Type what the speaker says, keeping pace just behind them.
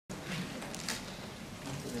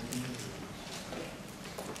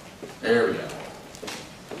There we go.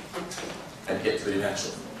 I'd get to it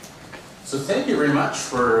eventually. So thank you very much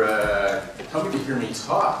for coming to hear me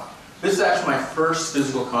talk. This is actually my first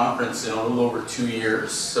physical conference in a little over 2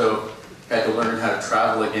 years, so I had to learn how to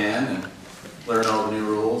travel again and learn all the new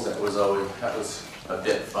rules. That was a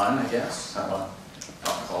bit fun, I guess. I'll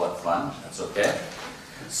call it fun. That's okay.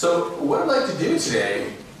 So what I'd like to do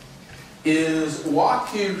today is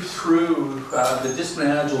walk you through the Discipline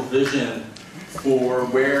Agile vision for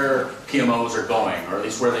where PMOs are going, or at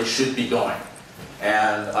least where they should be going.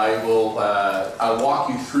 And I'll walk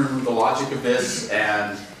you through the logic of this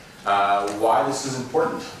and why this is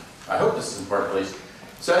important. I hope this is important, at least.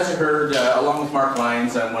 So as you heard, along with Mark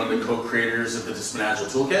Lyons, I'm one of the co-creators of the Discipline Agile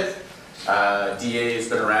Toolkit. DA has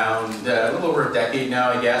been around a little over a decade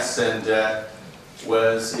now, I guess, and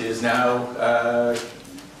is now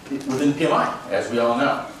within PMI, as we all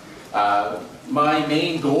know. My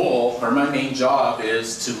main goal, or my main job,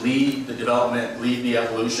 is to lead the development, lead the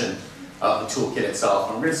evolution of the toolkit itself.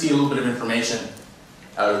 And we're going to see a little bit of information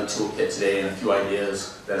out of the toolkit today and a few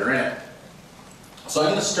ideas that are in it. So I'm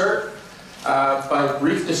going to start by a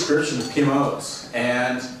brief description of PMOs.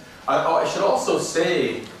 And I should also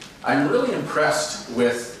say I'm really impressed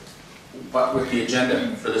with the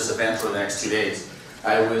agenda for this event for the next 2 days.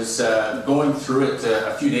 I was going through it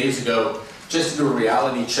a few days ago just to do a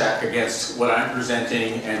reality check against what I'm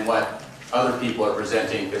presenting and what other people are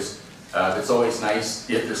presenting, because it's always nice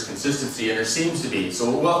if there's consistency, and there seems to be. So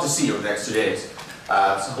we'll have to see over the next 2 days.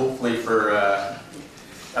 So hopefully for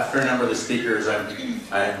a fair number of the speakers, I'm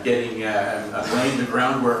laying the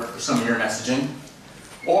groundwork for some of your messaging.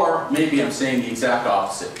 Or maybe I'm saying the exact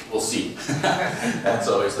opposite. We'll see. That's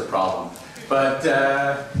always the problem. But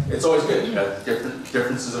it's always good.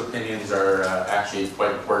 Differences of opinions are actually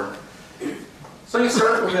quite important. So I'm going to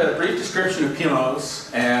start with a brief description of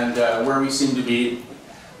PMOs and where we seem to be.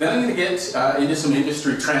 Then I'm going to get into some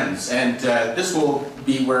industry trends. And this will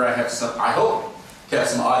be where I have some, I hope, to have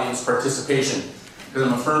some audience participation. Because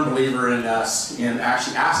I'm a firm believer in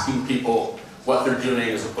actually asking people what they're doing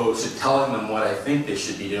as opposed to telling them what I think they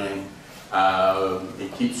should be doing.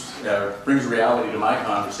 It brings reality to my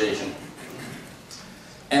conversation.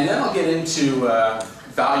 And then I'll get into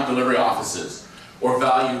value delivery offices or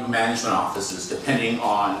value management offices, depending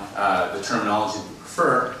on the terminology you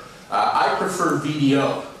prefer. I prefer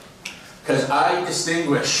VDO because I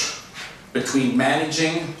distinguish between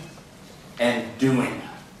managing and doing.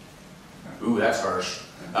 Ooh, that's harsh.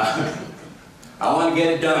 I want to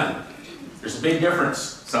get it done. There's a big difference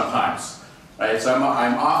sometimes, right? So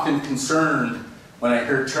I'm often concerned when I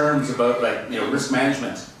hear terms about risk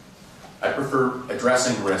management. I prefer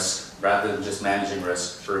addressing risk rather than just managing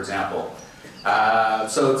risk, for example.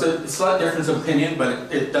 So it's a slight difference of opinion,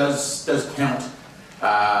 but it does count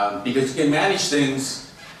because you can manage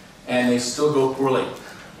things and they still go poorly.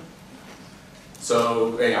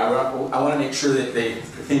 So I want to make sure that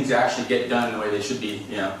things actually get done the way they should be,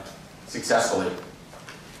 successfully.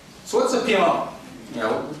 So what's a PMO?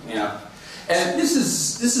 And this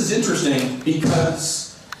is interesting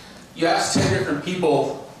because you ask 10 different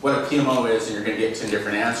people what a PMO is, and you're going to get 10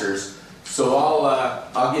 different answers. So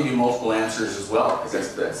I'll give you multiple answers as well,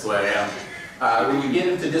 because that's the way I am. When we get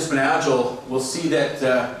into Discipline Agile, we'll see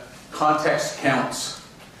that context counts.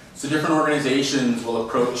 So different organizations will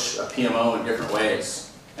approach a PMO in different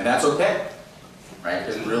ways, and that's okay, right?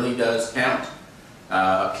 Because it really does count.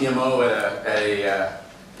 A PMO at a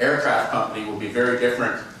aircraft company will be very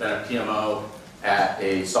different than a PMO at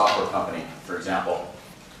a software company, for example.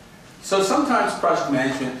 So sometimes project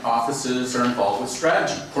management offices are involved with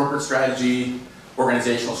strategy, corporate strategy,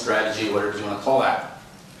 organizational strategy, whatever you want to call that.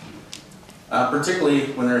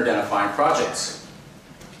 Particularly when they're identifying projects.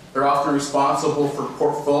 They're often responsible for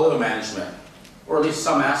portfolio management, or at least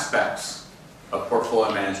some aspects of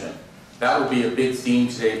portfolio management. That will be a big theme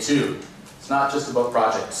today too. It's not just about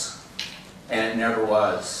projects, and it never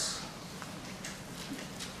was.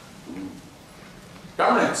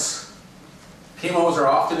 Governance. PMOs are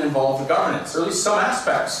often involved with governance, or at least some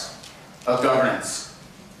aspects of governance.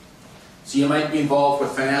 So you might be involved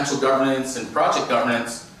with financial governance and project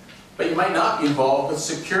governance, but you might not be involved with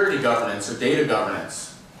security governance or data governance.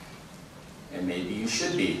 And maybe you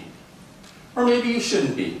should be. Or maybe you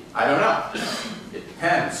shouldn't be. I don't know. It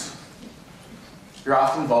depends. You're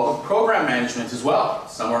often involved with program management as well.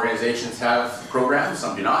 Some organizations have programs,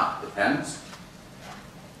 some do not. Depends.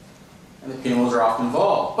 And the PMOs are often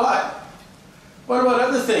involved. But what about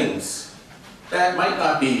other things that might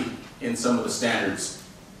not be in some of the standards?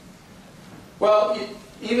 Well,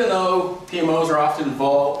 even though PMOs are often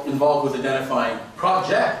involved with identifying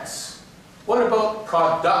projects, What about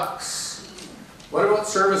products? What about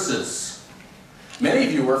services? Many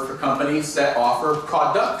of you work for companies that offer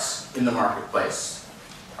products in the marketplace.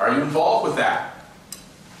 Are you involved with that?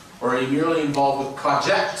 Or are you merely involved with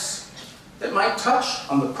projects that might touch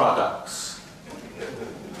on the products?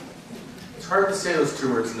 It's hard to say those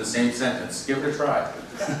two words in the same sentence. Give it a try.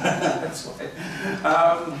 That's why.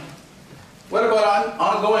 What about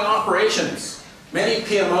ongoing operations? Many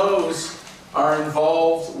PMOs are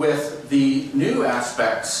involved with the new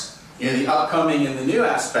aspects, the upcoming and the new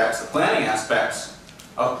aspects, the planning aspects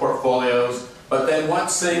of portfolios. But then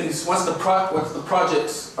once the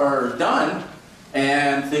projects are done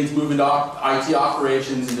and things move into IT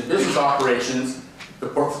operations, into business operations, the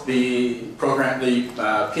PMO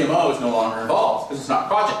is no longer involved because it's not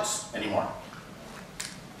projects anymore.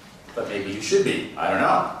 But maybe you should be. I don't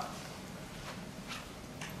know.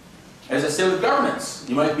 As I said with governance,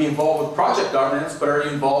 you might be involved with project governance, but are you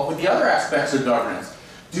involved with the other aspects of governance?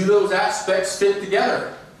 Do those aspects fit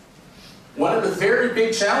together? One of the very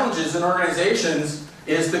big challenges in organizations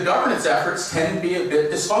is the governance efforts tend to be a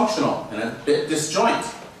bit dysfunctional and a bit disjoint.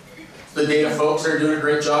 The data folks are doing a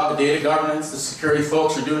great job at data governance, the security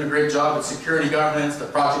folks are doing a great job at security governance, the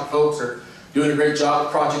project folks are doing a great job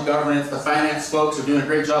at project governance, the finance folks are doing a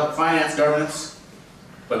great job at finance governance.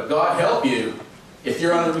 But God help you if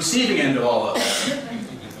you're on the receiving end of all of that.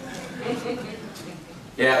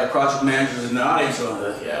 Yeah, the project managers in the audience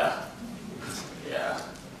are yeah,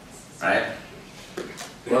 right?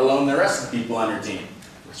 Let alone the rest of the people on your team,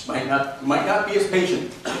 which might not be as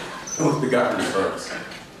patient with the governance folks.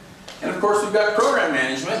 And of course, we've got program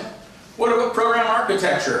management. What about program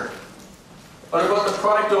architecture? What about the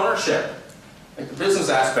product ownership? Like the business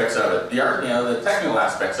aspects of it, the technical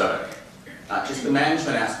aspects of it, not just the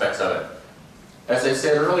management aspects of it. As I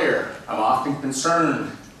said earlier, I'm often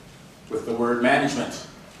concerned with the word management.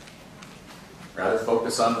 Rather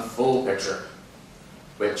focus on the full picture,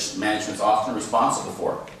 which management's often responsible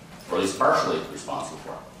for, or at least partially responsible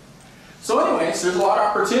for. So anyways, there's a lot of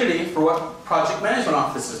opportunity for what project management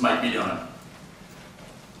offices might be doing.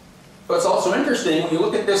 But it's also interesting, when you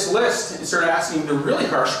look at this list and start asking the really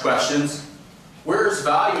harsh questions, where's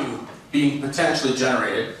value being potentially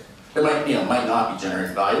generated? It might not be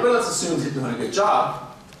generating value, but let's assume they're doing a good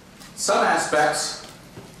job. Some aspects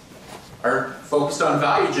are focused on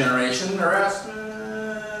value generation, the rest,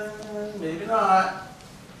 maybe not.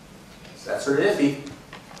 So that's sort of iffy.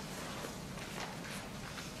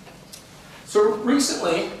 So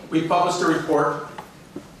recently, we published a report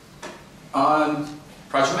on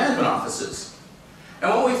project management offices.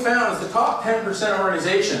 And what we found is the top 10% of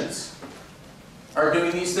organizations are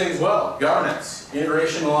doing these things well. Governance,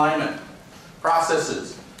 integration, alignment,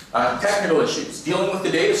 processes, technical issues, dealing with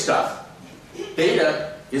the data stuff.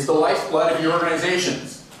 Data is the lifeblood of your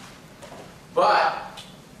organizations. But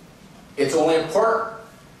it's only a part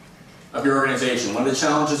of your organization. One of the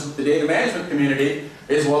challenges with the data management community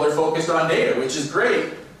is, well, they're focused on data, which is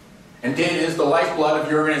great. And data is the lifeblood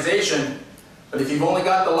of your organization. But if you've only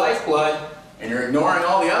got the lifeblood and you're ignoring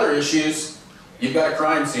all the other issues, you've got a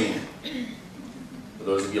crime scene. For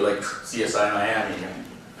those of you like CSI Miami and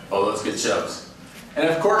all those good shows. And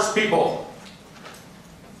of course, people.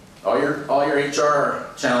 All your HR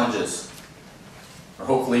challenges, or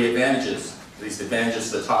hopefully advantages, at least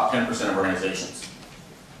advantages to the top 10% of organizations.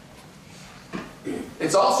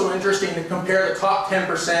 It's also interesting to compare the top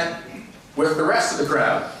 10% with the rest of the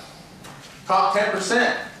crowd. Top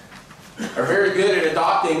 10% are very good at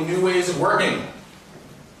adopting new ways of working.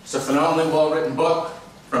 It's a phenomenally well-written book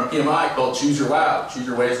from PMI called Choose Your WOW, Choose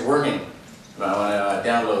Your Ways of Working. If I want to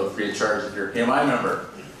download free of charge if you're a PMI member.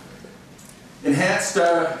 Enhanced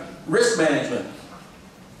risk management,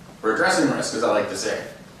 or addressing risk, as I like to say,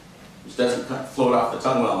 which doesn't float off the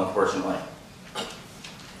tongue well, unfortunately.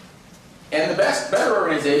 And the better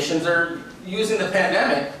organizations are using the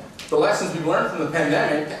pandemic, the lessons we've learned from the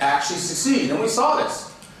pandemic, to actually succeed. And we saw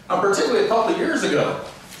this, particularly a couple of years ago.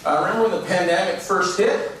 Remember when the pandemic first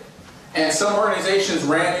hit? And some organizations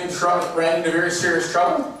ran into very serious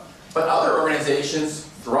trouble, but other organizations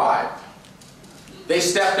thrived. They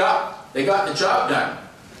stepped up. They got the job done.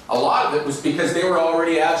 A lot of it was because they were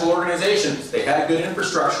already agile organizations. They had a good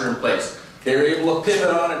infrastructure in place. They were able to pivot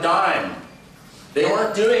on a dime. They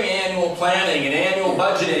weren't doing annual planning and annual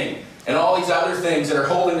budgeting and all these other things that are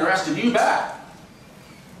holding the rest of you back.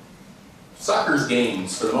 Suckers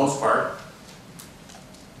games, for the most part.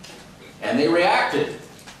 And they reacted.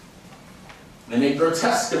 They made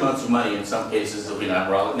grotesque amounts of money in some cases. Now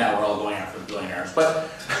we're all going after the billionaires, but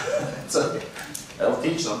it's okay. That'll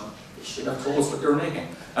teach them. They should have told us what they were making.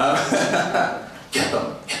 Get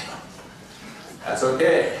them. That's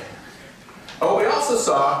okay. also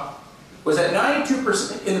saw was that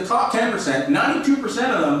 92%, in the top 10%, 92%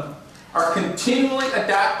 of them are continually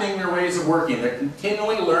adapting their ways of working. They're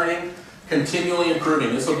continually learning, continually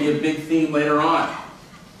improving. This will be a big theme later on.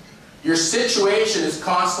 Your situation is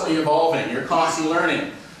constantly evolving. You're constantly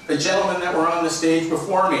learning. The gentlemen that were on the stage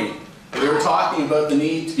before me, they were talking about the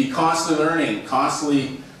need to be constantly learning,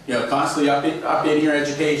 constantly updating your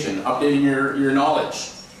education, updating your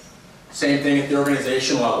knowledge. Same thing at the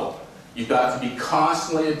organization level. You've got to be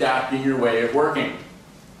constantly adapting your way of working.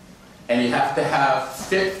 And you have to have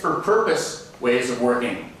fit-for-purpose ways of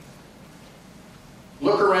working.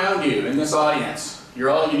 Look around you in this audience. You're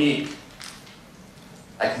all unique.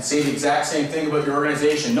 I can say the exact same thing about your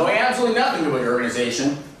organization, knowing absolutely nothing about your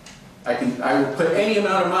organization. I will put any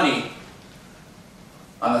amount of money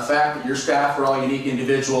on the fact that your staff are all unique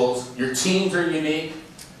individuals, your teams are unique,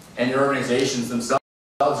 and your organizations themselves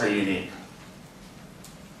are unique.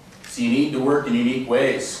 So you need to work in unique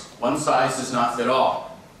ways. One size does not fit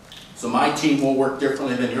all. So my team will work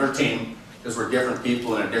differently than your team because we're different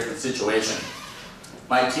people in a different situation.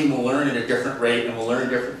 My team will learn at a different rate and will learn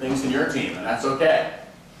different things than your team, and that's okay.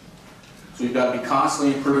 So we've got to be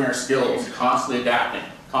constantly improving our skills, constantly adapting,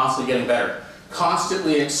 constantly getting better,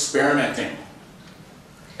 constantly experimenting.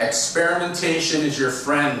 Experimentation is your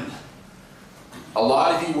friend. A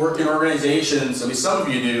lot of you work in organizations, I mean some of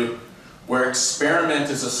you do, where experiment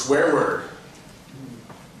is a swear word.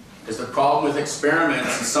 Because the problem with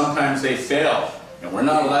experiments is sometimes they fail, and we're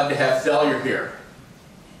not allowed to have failure here.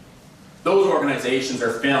 Those organizations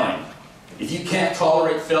are failing. If you can't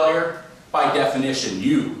tolerate failure, by definition,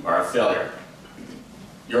 you are a failure.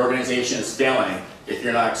 Your organization is failing if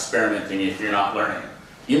you're not experimenting, if you're not learning.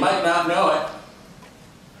 You might not know it,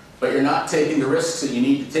 but you're not taking the risks that you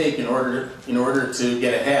need to take in order to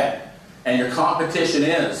get ahead. And your competition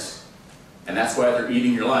is, and that's why they're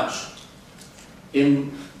eating your lunch.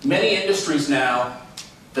 In many industries now,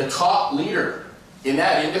 the top leader in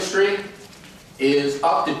that industry is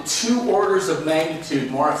up to 2 orders of magnitude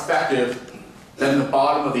more effective than the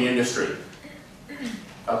bottom of the industry.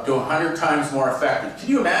 Up to 100 times more effective. Can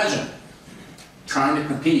you imagine trying to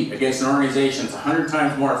compete against an organization that's 100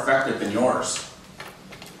 times more effective than yours?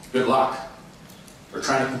 Good luck. Or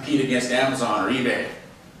trying to compete against Amazon or eBay.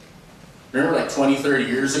 Remember like 20, 30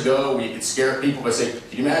 years ago where you could scare people by saying,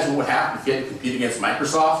 can you imagine what happened if you had to compete against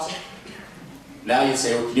Microsoft? Now you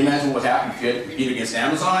say, well, can you imagine what would happen if you had to compete against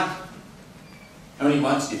Amazon? How many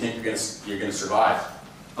months do you think you're going to survive?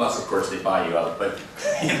 Unless, of course, they buy you out, but,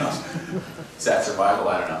 you know, is that survival?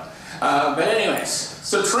 I don't know. But anyways,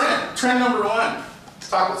 so trend number 1. Let's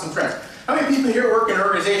talk about some trends. How many people here work in an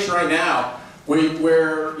organization right now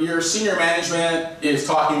where your senior management is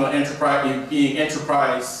talking about being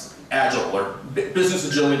enterprise agile, or business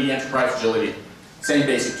agility, enterprise agility, same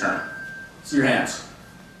basic term? See your hands.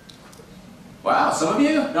 Wow, some of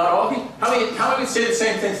you? Not all of you? How many say the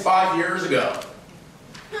same thing 5 years ago?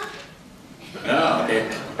 No,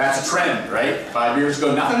 okay. That's a trend, right? 5 years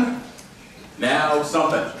ago, nothing? Now,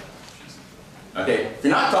 something. Okay, if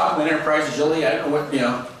you're not talking about enterprise agility, I don't know what,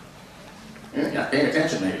 you're not paying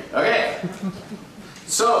attention maybe. Okay.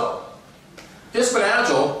 So, Discipline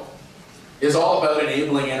Agile is all about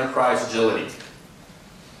enabling enterprise agility.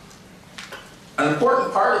 An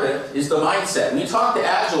important part of it is the mindset. When you talk to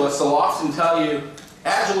Agilists, they'll often tell you,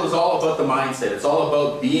 Agile is all about the mindset. It's all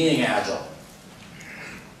about being agile.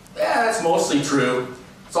 Yeah, that's mostly true.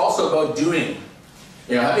 It's also about doing.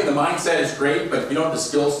 Having the mindset is great, but if you don't have the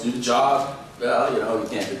skills to do the job, well, you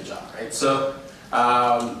can't do the job, right? So,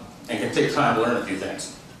 it can take time to learn a few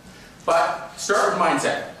things. But start with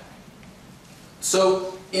mindset.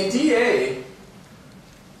 So, in DA,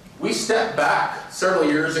 we stepped back several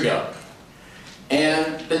years ago.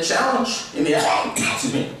 And the challenge in the Agile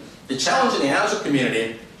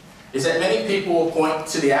community is that many people will point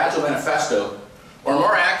to the Agile Manifesto, or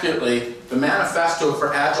more accurately, the Manifesto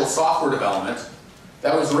for Agile Software Development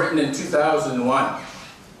that was written in 2001.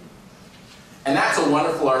 And that's a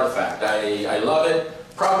wonderful artifact. I love it.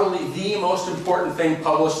 Probably the most important thing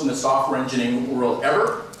published in the software engineering world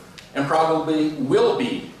ever, and probably will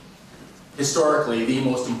be, historically, the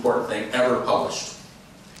most important thing ever published.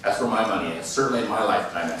 That's where my money is. Certainly in my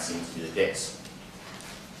lifetime, that seems to be the case.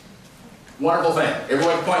 Wonderful thing.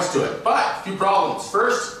 Everyone points to it. But, a few problems.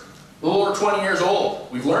 First, a little over 20 years old.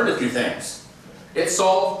 We've learned a few things. It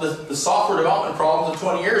solved the software development problems of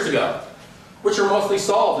 20 years ago, which are mostly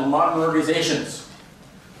solved in modern organizations.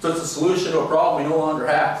 So it's a solution to a problem we no longer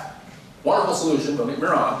have. Wonderful solution, don't get me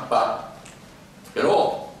wrong, but a bit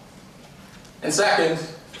old. And second,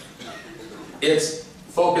 its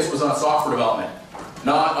focus was on software development,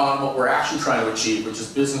 not on what we're actually trying to achieve, which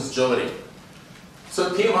is business agility. So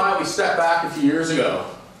at PMI, we stepped back a few years ago,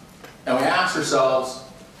 and we asked ourselves,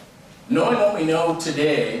 knowing what we know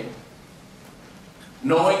today,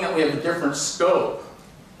 knowing that we have a different scope,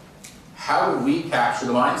 how do we capture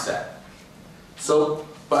the mindset? So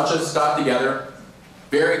a bunch of us got together,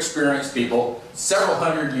 very experienced people, several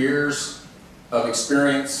hundred years of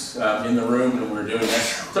experience in the room when we were doing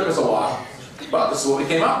this. It took us a while, but this is what we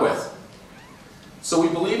came up with. So we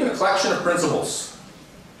believe in a collection of principles.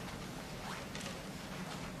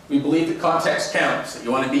 We believe that context counts, that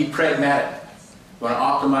you want to be pragmatic, you want to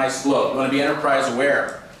optimize flow, you want to be enterprise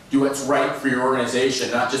aware, do what's right for your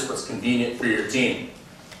organization, not just what's convenient for your team.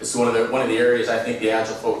 This is one of the areas I think the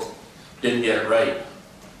Agile folks didn't get it right.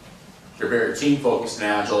 They're very team focused and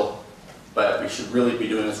Agile, but we should really be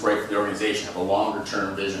doing this right for the organization, have a longer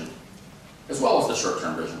term vision, as well as the short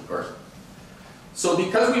term vision, of course. So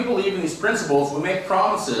because we believe in these principles, we make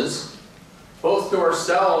promises, both to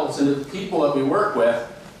ourselves and to the people that we work with.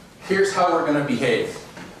 Here's how we're going to behave.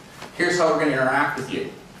 Here's how we're going to interact with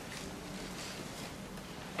you.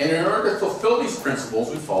 And in order to fulfill these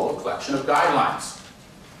principles, we follow a collection of guidelines.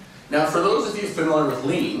 Now, for those of you familiar with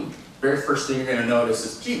Lean, the very first thing you're going to notice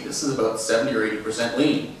is, gee, this is about 70 or 80%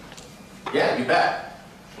 Lean. Yeah, you bet.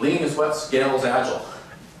 Lean is what scales Agile.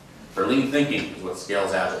 Or Lean thinking is what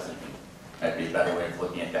scales Agile thinking. That'd be a better way of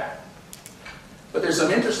looking at that. But there's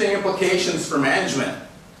some interesting implications for management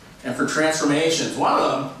and for transformations. One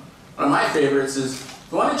of my favorites is, if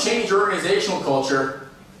you want to change your organizational culture,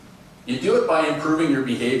 you do it by improving your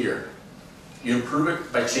behavior. You improve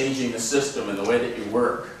it by changing the system and the way that you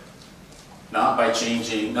work, not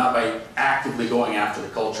by actively going after the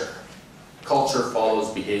culture. Culture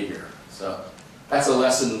follows behavior. So that's a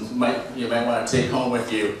lesson you might want to take home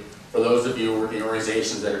with you for those of you working in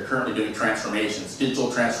organizations that are currently doing transformations,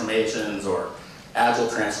 digital transformations or Agile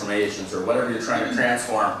transformations or whatever you're trying to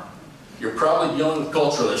transform. You're probably dealing with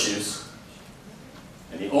cultural issues,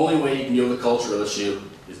 and the only way you can deal with a cultural issue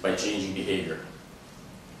is by changing behavior.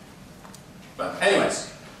 But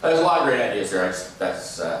anyways, there's a lot of great ideas there.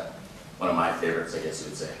 That's one of my favorites, I guess you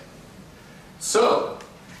would say. So,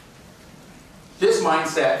 this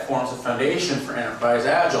mindset forms a foundation for enterprise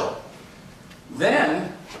Agile.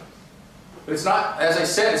 Then, but it's not, as I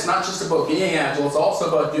said, it's not just about being Agile, it's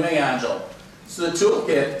also about doing Agile. So the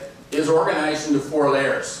toolkit is organized into 4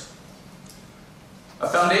 layers. A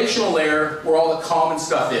foundational layer where all the common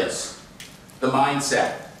stuff is. The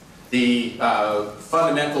mindset, the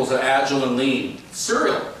fundamentals of Agile and Lean,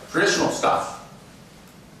 serial, traditional stuff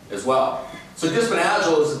as well. So Discipline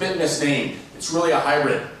Agile is a bit misnamed. It's really a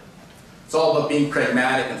hybrid. It's all about being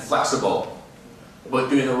pragmatic and flexible, about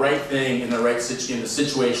doing the right thing in the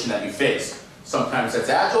situation that you face. Sometimes that's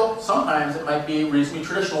Agile, sometimes it might be a reasonably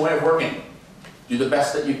traditional way of working. Do the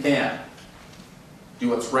best that you can. Do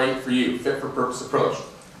what's right for you, fit for purpose approach.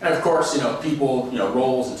 And of course, people,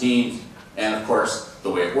 roles and teams, and of course, the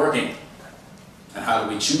way of working. And how do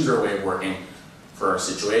we choose our way of working for our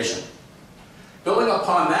situation? Building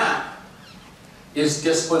upon that is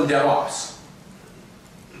discipline DevOps.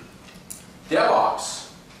 DevOps,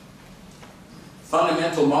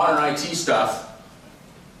 fundamental modern IT stuff,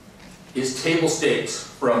 is table stakes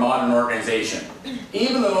for a modern organization.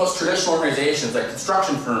 Even the most traditional organizations like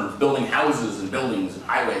construction firms building houses and buildings and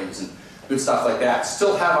highways and good stuff like that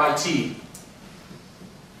still have IT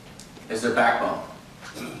as their backbone.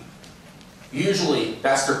 Usually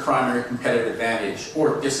that's their primary competitive advantage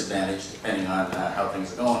or disadvantage depending on how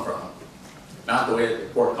things are going for them. Not the way that they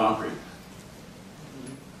pour concrete.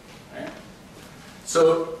 Right?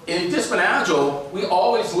 So in Discipline Agile, we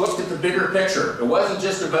always looked at the bigger picture. It wasn't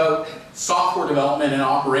just about software development and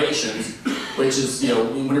operations, which is,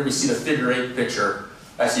 whenever you see the figure 8 picture,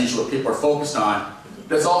 that's usually what people are focused on.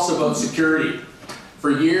 But it's also about security.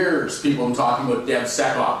 For years, people have been talking about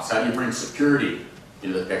DevSecOps. How do you bring security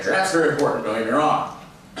into the picture? That's very important, don't get me wrong.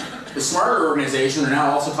 The smarter organizations are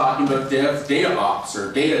now also talking about DataOps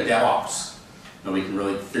or Data DevOps. We can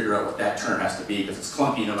really figure out what that term has to be because it's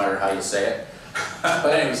clunky no matter how you say it. But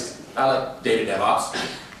anyways, I like Data DevOps.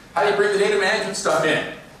 How do you bring the data management stuff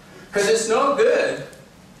in? Because it's no good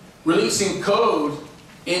releasing code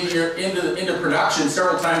into production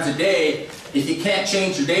several times a day if you can't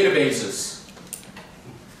change your databases.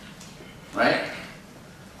 Right?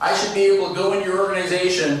 I should be able to go into your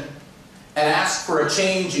organization and ask for a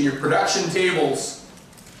change in your production tables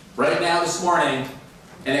right now this morning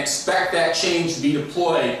and expect that change to be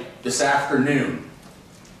deployed this afternoon.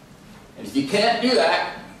 And if you can't do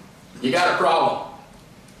that, you got a problem.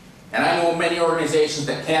 And I know many organizations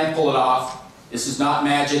that can pull it off. This is not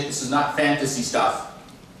magic, this is not fantasy stuff,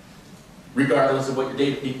 regardless of what your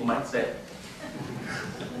data people might say.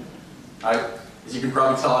 As you can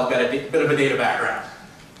probably tell, I've got a bit of a data background.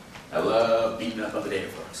 I love beating up on the data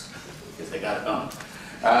folks, because they got it done.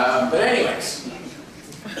 But anyways,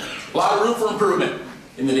 a lot of room for improvement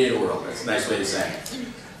in the data world. That's a nice way to say it.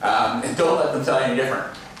 And don't let them tell you any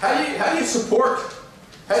different. How do you support?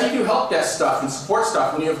 How do you do help desk stuff and support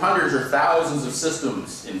stuff when you have hundreds or thousands of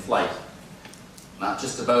systems in flight? Not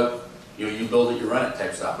just about, you build it, you run it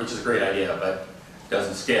type stuff, which is a great idea, but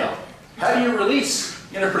doesn't scale. How do you release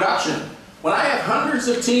into production? When I have hundreds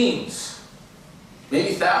of teams,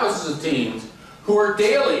 maybe thousands of teams, who are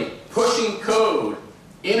daily pushing code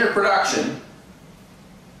into production,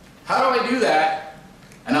 how do I do that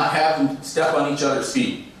and not have them step on each other's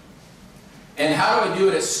feet? And how do I do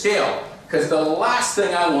it at scale? Because the last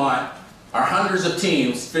thing I want are hundreds of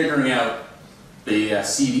teams figuring out the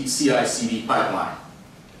CI/CD pipeline.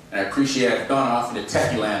 And I appreciate I've gone off into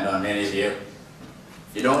techie land on many of you.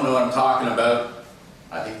 If you don't know what I'm talking about,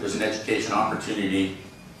 I think there's an education opportunity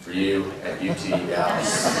for you at UT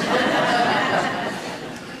Dallas.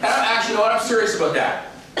 And actually, you know what? I'm serious about that.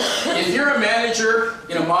 If you're a manager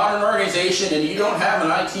in a modern organization and you don't have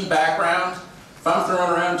an IT background, if I'm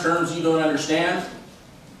throwing around terms you don't understand,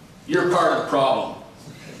 you're part of the problem.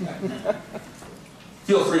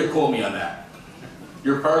 Feel free to quote me on that.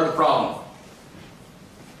 You're part of the problem.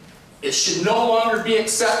 It should no longer be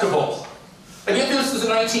acceptable. Like if this was the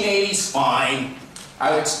 1980s, fine. I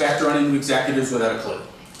would expect to run into executives without a clue.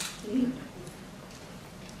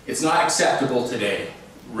 It's not acceptable today. It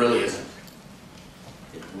really isn't.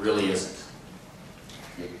 It really isn't.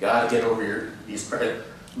 You've got to get over these,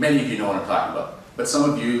 many of you know what I'm talking about, but some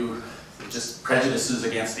of you, just prejudices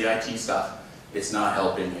against the IT stuff, it's not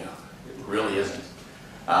helping you. It really isn't.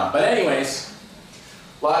 But anyways,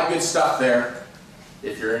 a lot of good stuff there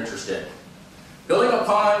if you're interested. Building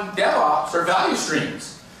upon DevOps or value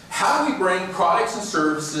streams. How do we bring products and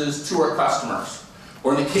services to our customers?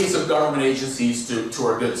 Or in the case of government agencies, to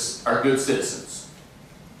our good citizens,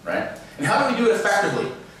 right? And how do we do it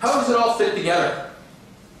effectively? How does it all fit together?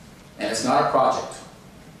 And it's not a project.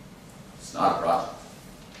 It's not a project.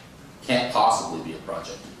 Can't possibly be a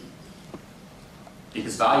project.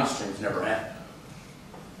 Because value streams never end.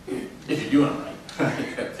 If you're doing them right.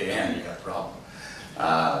 If they end, you've got a problem.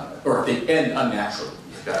 Or if they end unnaturally,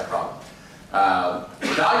 you've got a problem.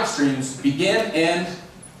 Value streams begin, end,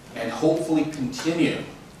 and hopefully continue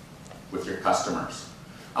with your customers.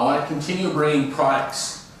 I want to continue bringing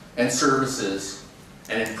products and services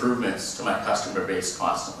and improvements to my customer base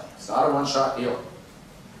constantly. It's not a one-shot deal.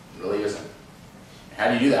 It really isn't. How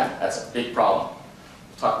do you do that? That's a big problem.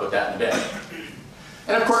 We'll talk about that in a bit.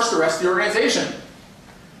 And of course, the rest of the organization.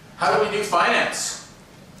 How do we do finance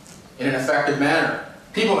in an effective manner?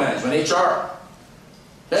 People management, HR,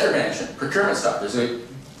 vendor management, procurement stuff. There's a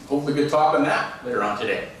hopefully good talk on that later on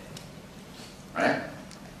today. Right?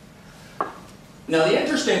 Now the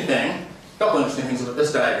interesting thing, a couple interesting things about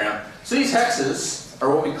this diagram. So these hexes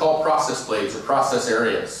are what we call process blades or process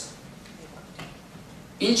areas.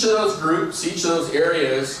 Each of those groups, each of those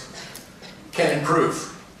areas can improve.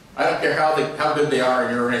 I don't care how good they are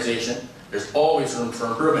in your organization, there's always room for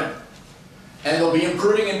improvement. And they'll be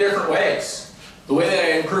improving in different ways. The way that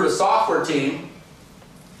I improve a software team,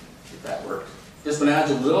 if that worked, just an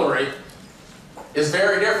agile delivery, is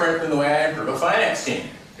very different than the way I improve a finance team.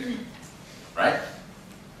 Right?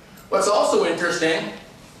 What's also interesting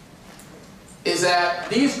is that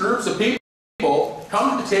these groups of people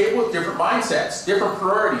come to the table with different mindsets, different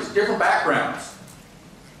priorities, different backgrounds.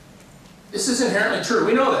 This is inherently true.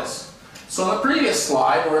 We know this. So on the previous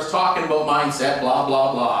slide, where I was talking about mindset, blah,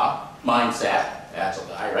 blah, blah, mindset, agile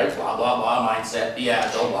guy, right? Blah, blah, blah, mindset, be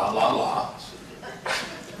agile, blah, blah, blah.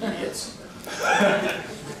 Idiots. That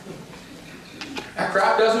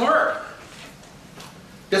crap doesn't work.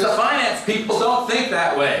 Because the finance people don't think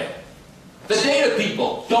that way. The data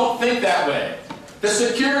people don't think that way. The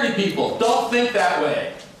security people don't think that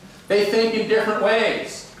way. They think in different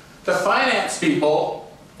ways. The finance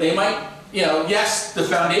people, they might, yes, the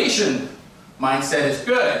foundation mindset is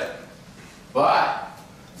good, but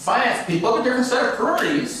finance people have a different set of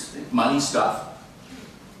priorities, money stuff,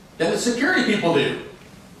 than the security people do.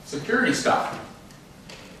 Security stuff.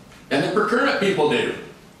 And the procurement people do.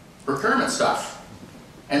 Procurement stuff.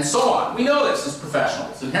 And so on. We know this as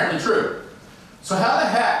professionals. It's inherently true. So how the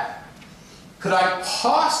heck could I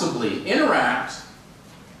possibly interact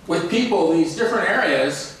with people in these different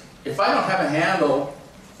areas if I don't have a handle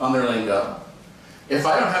on their lingo, if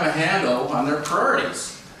I don't have a handle on their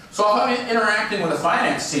priorities? So if I'm interacting with a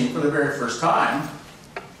finance team for the very first time,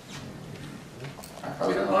 I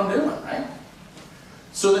probably don't know what I'm doing, right?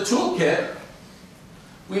 So the toolkit,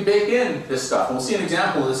 we bake in this stuff. And we'll see an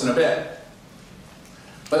example of this in a bit.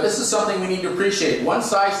 But this is something we need to appreciate. One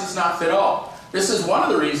size does not fit all. This is one of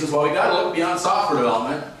the reasons why we got to look beyond software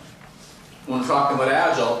development when we're talking about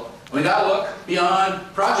Agile. We got to look beyond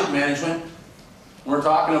project management when we're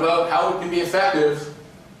talking about how we can be effective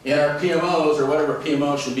in our PMOs or whatever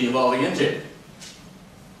PMO should be evolving into.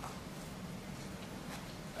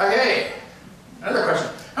 Okay, another question.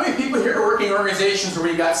 How many people here are working in organizations where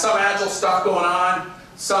you got some Agile stuff going on,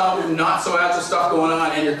 some not so Agile stuff going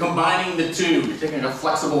on, and you're combining the two? You're taking a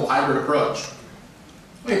flexible hybrid approach.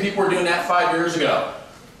 How many people were doing that 5 years ago?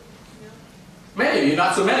 Many of you,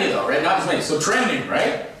 not so many though, right? Not as many. So trending,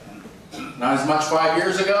 right? Not as much 5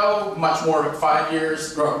 years ago, much more 5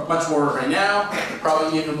 years, much more right now,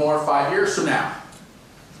 probably even more 5 years from now.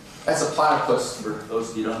 That's a platypus for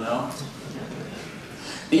those of you who don't know.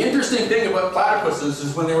 The interesting thing about platypuses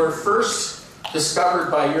is when they were first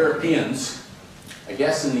discovered by Europeans, I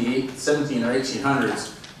guess in the 17 or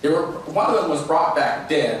 1800s, one of them was brought back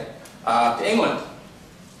dead to England.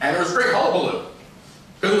 And there was a great hullabaloo,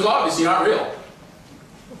 because it was obviously not real.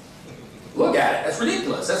 Look at it, that's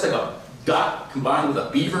ridiculous. That's like a duck combined with a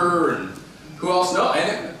beaver, and who else knows?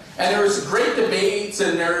 And there was great debates,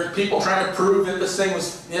 and there were people trying to prove that this thing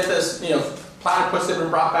was, that this platypus that had been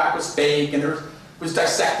brought back was fake, and it was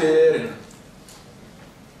dissected, and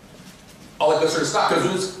all that good sort of stuff,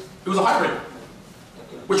 because it was a hybrid,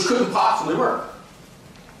 which couldn't possibly work.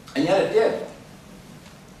 And yet it did.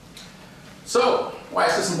 So, why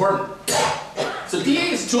is this important? So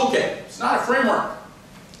DA is a toolkit. It's not a framework.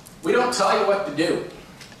 We don't tell you what to do.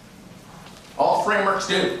 All frameworks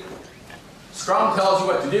do. Scrum tells you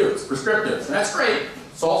what to do. It's prescriptive. And that's great.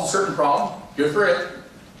 Solves a certain problem. Good for it.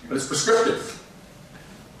 But it's prescriptive.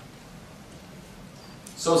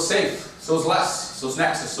 So is SAFe. So is LESS. So is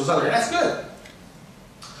Nexus. So is other. And that's good.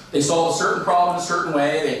 They solve a certain problem in a certain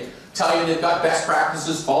way. They tell you they've got best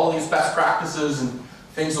practices. Follow these best practices and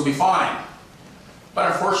things will be fine.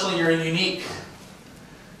 But unfortunately, you're unique.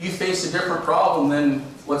 You face a different problem than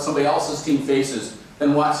what somebody else's team faces,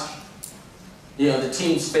 than what the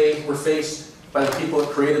teams were faced by the people that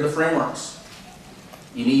created the frameworks.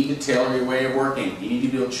 You need to tailor your way of working. You need to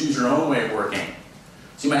be able to choose your own way of working.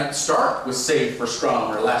 So you might start with SAFe or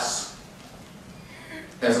Scrum or LESS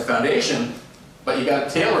as a foundation, but you got to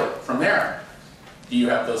tailor it from there. Do you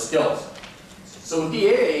have those skills? So in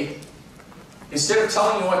DA, instead of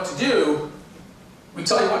telling you what to do, we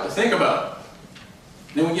tell you what to think about.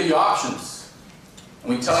 Then we give you options.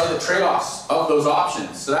 And we tell you the trade-offs of those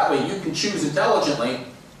options. So that way you can choose intelligently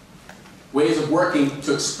ways of working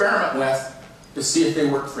to experiment with to see if they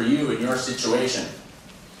work for you in your situation.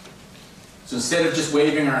 So instead of just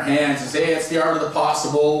waving our hands and say, hey, it's the art of the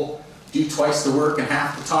possible, do twice the work in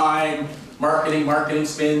half the time, marketing,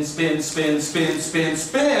 spin, spin, spin, spin, spin,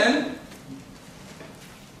 spin,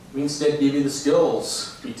 we instead give you the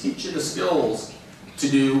skills. We teach you the skills to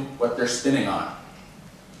do what they're spinning on.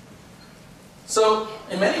 So,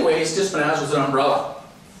 in many ways, Discipline Agile is an umbrella.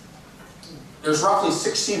 There's roughly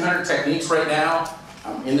 1,600 techniques right now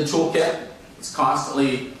in the toolkit. It's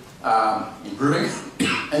constantly improving.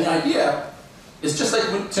 And the idea is just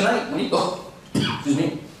like tonight when you go,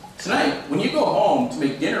 tonight when you go home to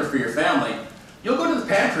make dinner for your family, you'll go to the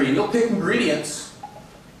pantry and you'll pick ingredients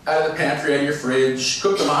out of the pantry, out of your fridge,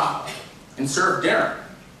 cook them up, and serve dinner.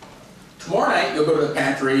 Tomorrow night, you'll go to the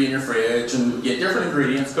pantry in your fridge and get different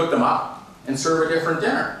ingredients, cook them up, and serve a different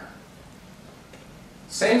dinner.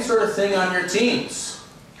 Same sort of thing on your teams.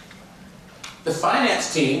 The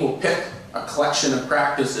finance team will pick a collection of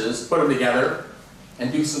practices, put them together,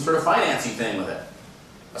 and do some sort of financing thing with it.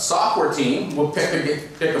 A software team will pick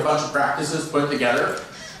a bunch of practices, put it together,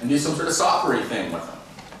 and do some sort of software thing with them.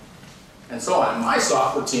 And so on. My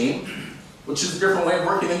software team, which is a different way of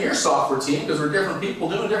working than your software team, because we're different people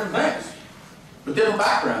doing different things, with different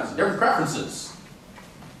backgrounds and different preferences.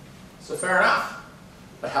 So fair enough.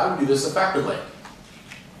 But how do we do this effectively?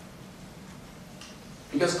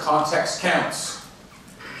 Because context counts.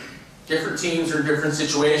 Different teams are in different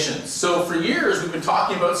situations. So for years we've been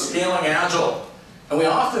talking about scaling Agile. And we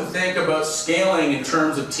often think about scaling in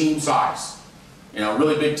terms of team size.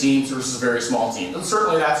 Really big teams versus very small teams. And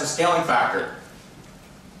certainly that's a scaling factor.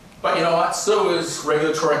 But you know what? So is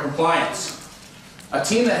regulatory compliance. A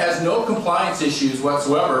team that has no compliance issues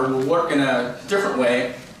whatsoever will work in a different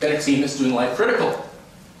way than a team that's doing life-critical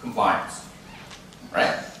compliance,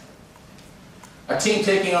 right? A team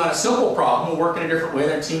taking on a simple problem will work in a different way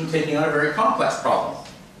than a team taking on a very complex problem.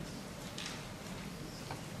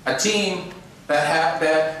 A team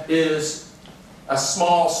that is a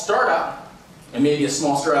small startup, and maybe a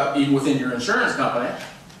small startup even within your insurance company,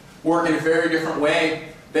 work in a very different way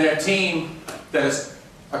than a team that is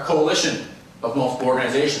a coalition of multiple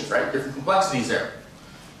organizations, right? Different complexities there.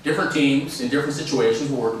 Different teams in different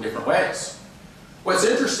situations will work in different ways. What's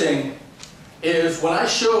interesting is when I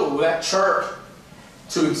show that chart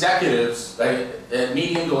to executives at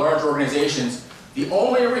medium to large organizations, the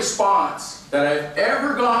only response that I've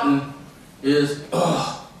ever gotten is,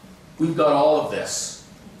 "Oh, we've got all of this."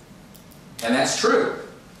 And that's true.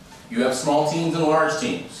 You have small teams and large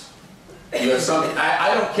teams. You have some,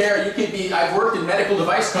 I don't care, you could be, I've worked in medical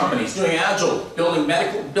device companies doing agile, building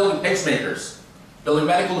pacemakers, building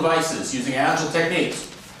medical devices using agile techniques.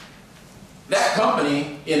 That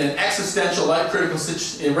company, in an existential, life-critical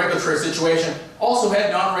regulatory situation, also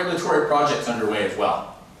had non-regulatory projects underway as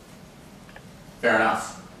well. Fair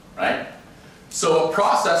enough, right? So a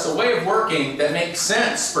process, a way of working that makes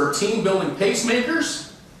sense for team-building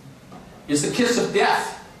pacemakers is the kiss of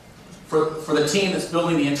death for the team that's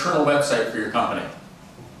building the internal website for your company,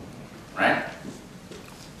 right?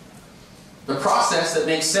 The process that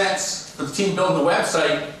makes sense for the team building the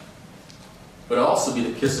website would also be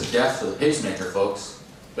the kiss of death for the pacemaker, folks,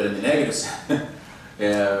 but in the negative sense,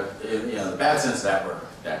 the bad sense of that word,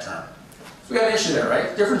 that term. So we got an issue there,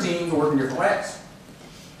 right? Different teams work in different ways.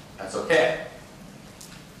 That's okay.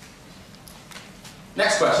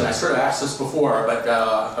 Next question. I sort of asked this before, but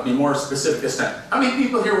I'll be more specific this time. How many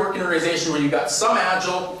people here work in an organization where you've got some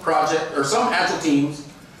agile project, or some agile teams,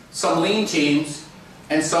 some lean teams,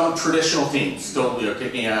 and some traditional teams, still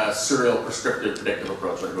taking a serial, prescriptive, predictive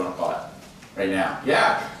approach, whatever you want to call it, right now?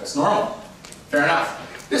 Yeah, that's normal. Fair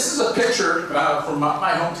enough. This is a picture from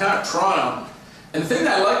my hometown of Toronto. And the thing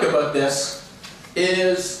that I like about this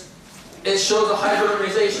is it shows a hybrid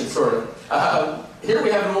organization, sort of. Here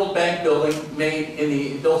we have an old bank building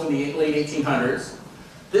built in the late 1800s.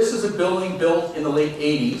 This is a building built in the late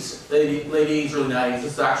 80s, late 80s, early 90s.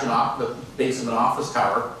 This is actually the base of an office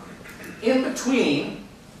tower. In between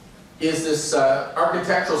is this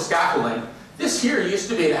architectural scaffolding. This here used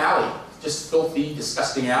to be an alley, just filthy,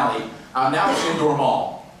 disgusting alley. Now it's an indoor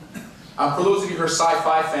mall. For those of you who are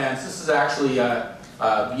sci-fi fans, this is actually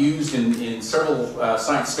used in several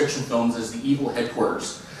science fiction films as the evil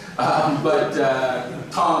headquarters. But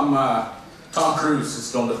Tom Cruise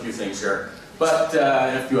has filmed a few things here, and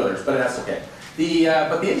a few others, but that's okay.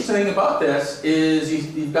 But the interesting thing about this is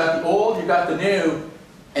you've got the old, you've got the new,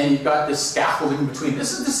 and you've got this scaffolding in between.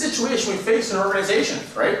 This is the situation we face in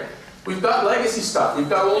organizations, right? We've got legacy stuff, we've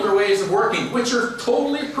got older ways of working, which are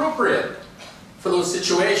totally appropriate for those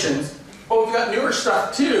situations, but we've got newer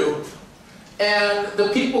stuff too, and the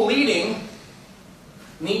people leading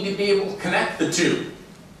need to be able to connect the two.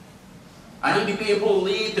 I need to be able to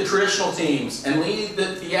lead the traditional teams, and lead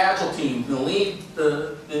the agile teams, and lead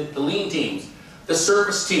the lean teams, the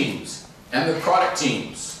service teams, and the product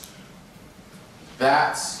teams.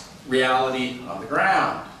 That's reality on the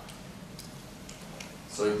ground.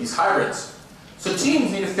 So these hybrids. So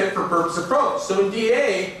teams need a fit-for-purpose approach. So in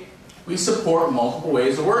DA, we support multiple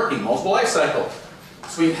ways of working, multiple life cycles.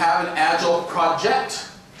 So we have an agile project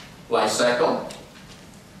life cycle,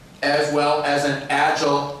 as well as an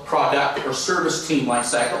agile product or service team life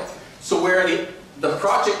cycle. So where the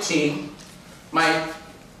project team might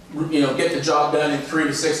get the job done in 3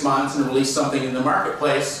 to 6 months and release something in the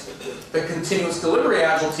marketplace, the continuous delivery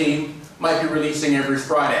agile team might be releasing every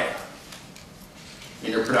Friday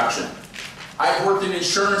in their production. I've worked in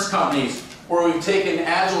insurance companies where we've taken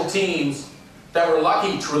agile teams that were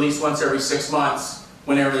lucky to release once every 6 months,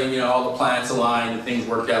 when everything, all the planets aligned and things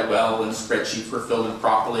worked out well and spreadsheets were filled in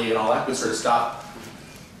properly and all that good sort of stuff,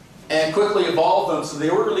 and quickly evolved them so they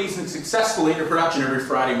were releasing successfully into production every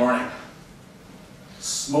Friday morning,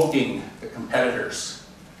 smoking the competitors,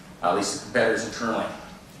 at least the competitors internally.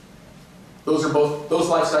 Those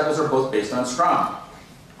life cycles are both based on Scrum.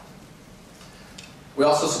 We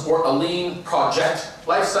also support a lean project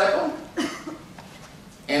life cycle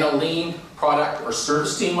and a lean product or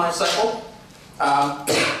service team life cycle.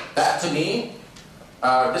 That to me,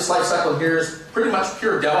 this life cycle here is pretty much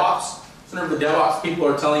pure DevOps. So whenever the DevOps people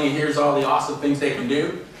are telling you here's all the awesome things they can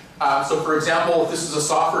do. So for example, if this is a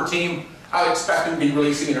software team, I would expect them to be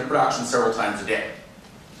releasing into production several times a day,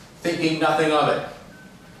 thinking nothing of it.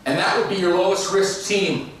 And that would be your lowest risk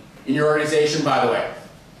team in your organization, by the way.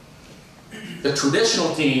 The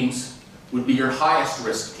traditional teams would be your highest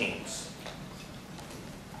risk teams.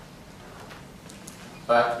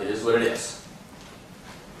 But it is what it is.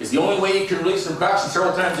 Because the only way you can release in production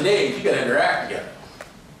several times a day is you got to have your act together.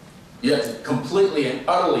 You have to completely and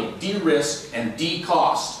utterly de-risk and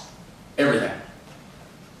de-cost everything.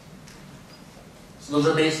 So those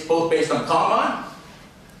are both based on Kanban.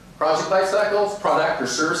 Project life cycles, product or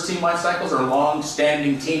service team life cycles, or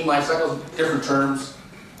long-standing team life cycles, different terms.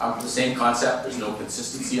 The same concept, there's no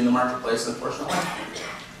consistency in the marketplace, unfortunately.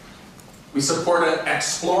 We support an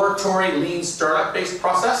exploratory lean startup-based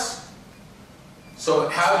process. So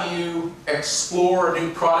how do you explore a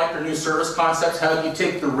new product or new service concepts? How do you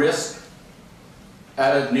take the risk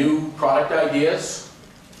out of new product ideas?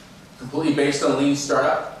 Completely based on lean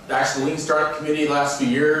startup. Actually, the lean startup community the last few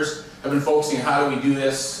years have been focusing on how do we do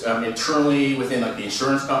this internally within like the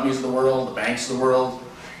insurance companies of the world, the banks of the world,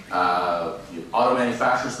 the auto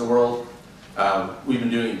manufacturers of the world. We've been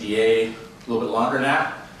doing DA a little bit longer than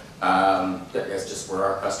that. That's just where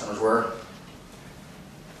our customers were.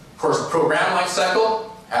 Of course, the program life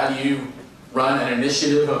cycle. How do you run an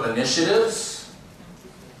initiative of initiatives?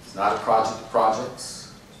 It's not a project of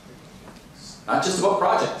projects. It's not just about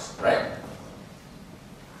projects, right?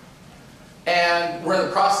 And we're in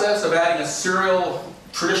the process of adding a serial,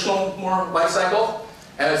 traditional more life cycle,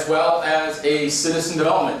 as well as a citizen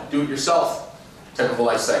development, do-it-yourself type of a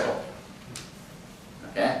life cycle.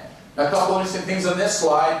 Okay? Now, a couple of interesting things on this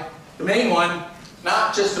slide. The main one,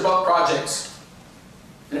 not just about projects,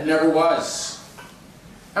 and it never was.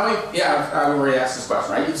 How many, yeah, I've already asked this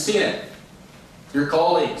question, right? You've seen it. Your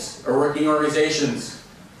colleagues are working organizations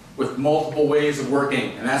with multiple ways of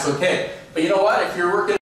working, and that's okay. But you know what? If you're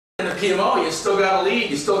working in a PMO, you still got to lead,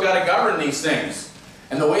 you still got to govern these things.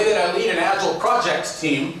 And the way that I lead an agile projects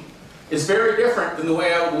team is very different than the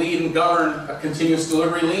way I would lead and govern a continuous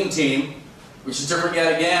delivery lean team, which is different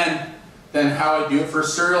yet again than how I do it for a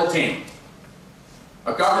serial team.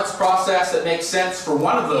 A governance process that makes sense for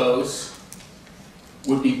one of those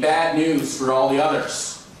would be bad news for all the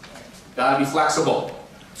others. Got to be flexible.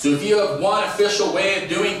 So if you have one official way of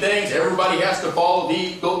doing things, everybody has to follow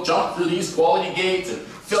these, go jump through these quality gates and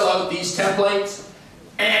fill out these templates,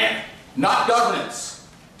 and not governance.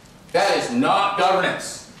 That is not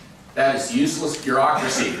governance. That is useless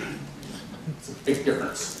bureaucracy. It's a big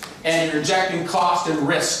difference. And you're injecting cost and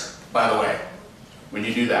risk, by the way, when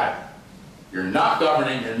you do that. You're not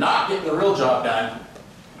governing, you're not getting the real job done,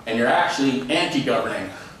 and you're actually anti-governing.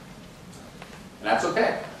 And that's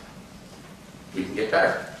okay. We can get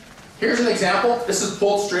better. Here's an example. This is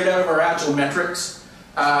pulled straight out of our Agile metrics.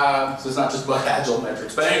 So it's not just about Agile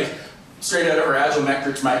metrics, but anyways, straight out of our Agile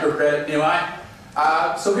metrics microcredit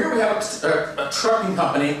PMI. So here we have a trucking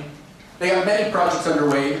company. They have many projects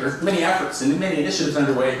underway, or many efforts and many initiatives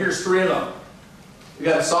underway. Here's 3 of them. We've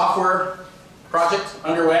got a software project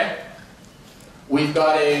underway. We've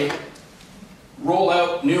got a roll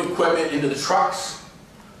out new equipment into the trucks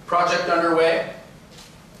project underway.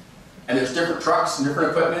 And there's different trucks and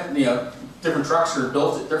different equipment. You know, different trucks are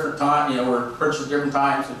built at different times. You know, were purchased at different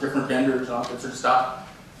times with different vendors and all that sort of stuff.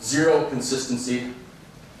 Zero consistency.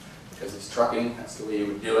 Because it's trucking, that's the way you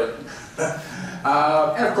would do it.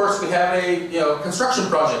 And of course we have a construction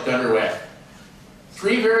project underway.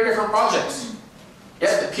 3 very different projects.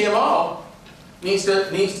 Yet the PMO needs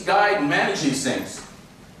to guide and manage these things.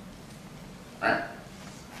 Alright?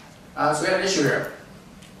 So we have an issue here.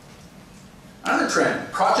 Another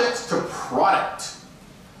trend, project to product.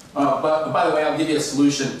 But by the way, I'll give you a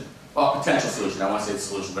solution, well, a potential solution. I don't want to say the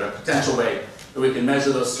solution, but a potential way that we can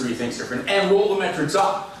measure those 3 things different and roll the metrics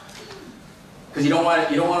up. Because you don't want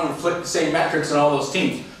to inflict the same metrics on all those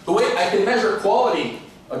teams. The way I can measure quality,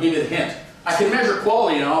 I'll give you the hint. I can measure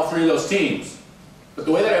quality on all 3 of those teams. But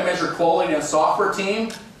the way that I measure quality on a software team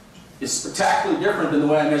is spectacularly different than the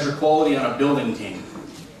way I measure quality on a building team.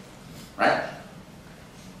 Right?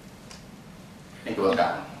 Think about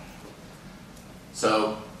that.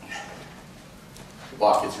 So, we'll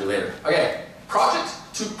walk you through later. Okay, project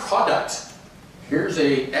to product. Here's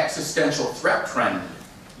an existential threat trend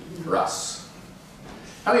for us.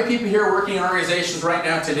 How many people here are working in organizations right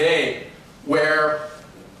now today where,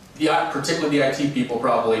 particularly the IT people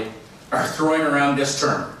probably, are throwing around this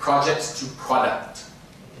term, projects to product?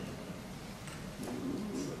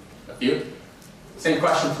 A few? Same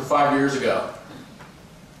question for 5 years ago.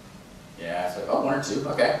 Yeah, it's like, oh, 1 or 2,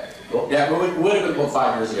 okay. Cool. Yeah, it would have been about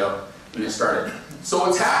 5 years ago when it started. So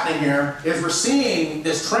what's happening here is we're seeing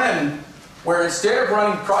this trend where instead of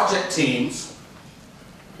running project teams,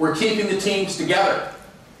 we're keeping the teams together.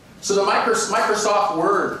 So the Microsoft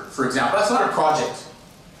Word, for example, that's not a project.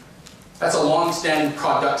 That's a long-standing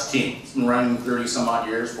product team. It's been running 30 some odd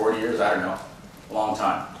years, 40 years, I don't know, a long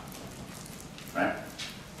time. Right?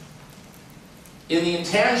 In the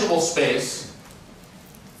intangible space,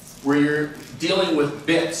 where you're dealing with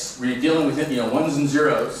bits, where you're dealing with 1s and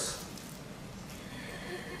 0s,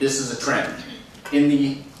 this is a trend. In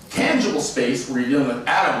the tangible space, where you're dealing with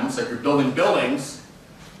atoms, like you're building buildings,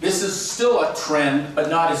 this is still a trend, but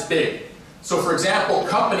not as big. So for example,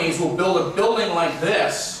 companies will build a building like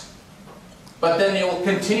this, but then they will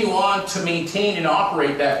continue on to maintain and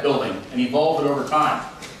operate that building and evolve it over time.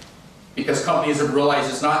 Because companies have realized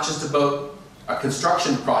it's not just about a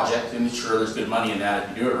construction project, and sure there's good money in that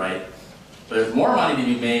if you do it right, but there's more money to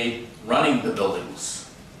be made running the buildings.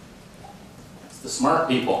 It's the smart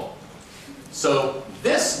people. So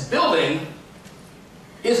this building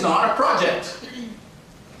is not a project.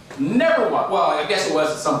 Never was. Well, I guess it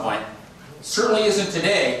was at some point. Certainly isn't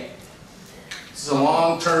today. This is a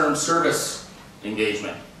long-term service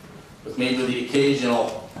engagement with maybe the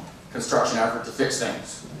occasional construction effort to fix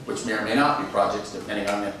things, which may or may not be projects depending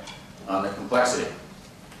on the complexity.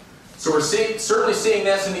 So we're certainly seeing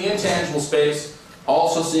this in the intangible space,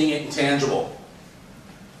 also seeing it in tangible.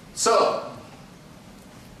 So,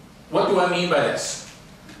 what do I mean by this?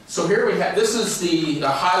 So here we have, this is the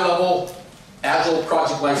high-level agile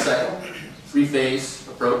project lifecycle, three-phase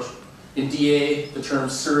approach. In DA, the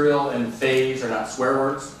terms serial and phase are not swear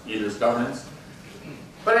words, either is governance.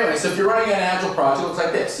 But anyway, so if you're running an agile project, it looks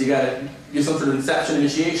like this. You got to do some sort of inception,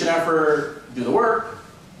 initiation effort, do the work,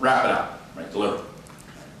 wrap it up, right, deliver.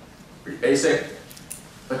 Pretty basic.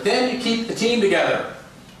 But then you keep the team together.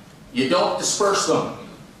 You don't disperse them.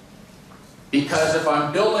 Because if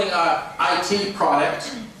I'm building an IT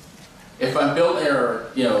product, if I'm building,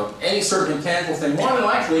 or any sort of intangible thing, more than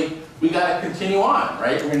likely, we got to continue on,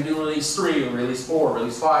 right? We're going to do release 3, or release 4,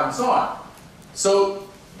 release 5, and so on. So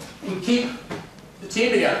we keep the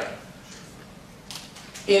team together.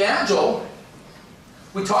 In Agile,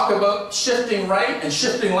 we talk about shifting right and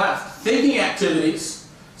shifting left. Thinking activities,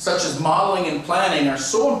 such as modeling and planning, are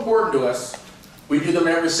so important to us, we do them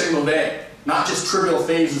every single day. Not just trivial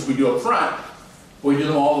phases we do up front, but we do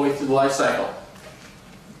them all the way through the life cycle.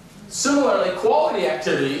 Similarly, quality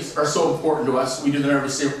activities are so important to us, we do them every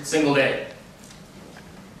single day.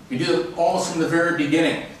 We do them almost from the very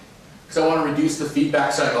beginning, because I want to reduce the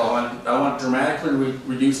feedback cycle. I want to dramatically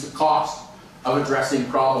reduce the cost of addressing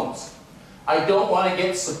problems. I don't want to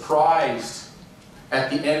get surprised at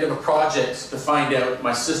the end of a project to find out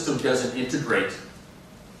my system doesn't integrate.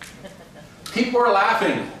 People are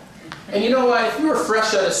laughing. And you know what, if you were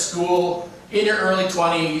fresh out of school, in your early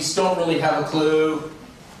 20s, don't really have a clue,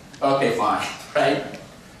 okay, fine, right?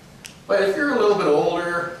 But if you're a little bit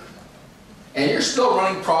older, and you're still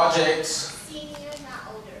running projects... Senior,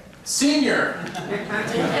 not older. Senior! May not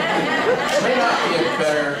be a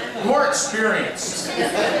better... More experienced.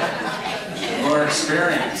 More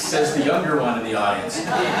experienced, says the younger one in the audience.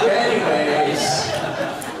 Anyways...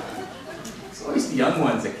 It's always the young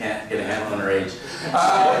ones that can't get a handle on their age.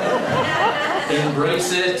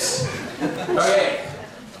 Embrace it. Okay.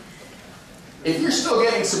 If you're still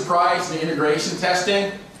getting surprised in integration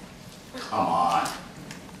testing, come on.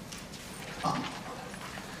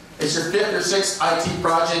 It's your 5th or 6th IT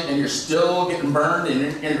project and you're still getting burned in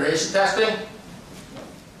integration testing?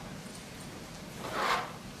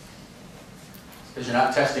 Because you're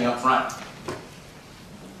not testing up front.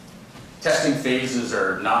 Testing phases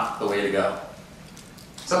are not the way to go.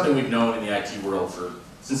 Something we've known in the IT world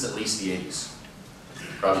since at least the 80s.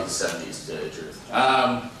 Probably the 70s, to tell you the truth.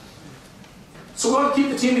 So we want to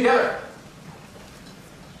keep the team together.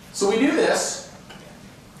 So we do this.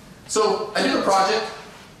 So I do the project,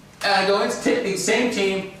 and I go in to take the same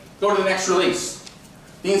team, go to the next release.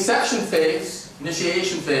 The inception phase,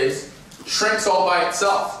 initiation phase, shrinks all by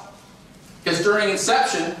itself. Because during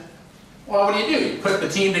inception, well, what do? You put the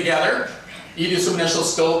team together, you do some initial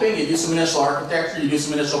scoping, you do some initial architecture, you do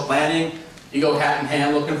some initial planning, you go hat in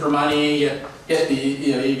hand looking for money, you get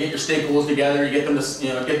you get your stakeholders together, you get them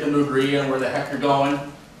to get them to agree on where the heck you're going.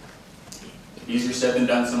 Easier said than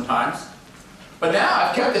done sometimes. But now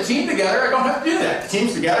I've kept the team together, I don't have to do that. The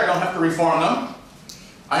team's together, I don't have to reform them.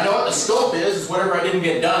 I know what the scope is whatever I didn't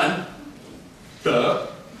get done. Duh.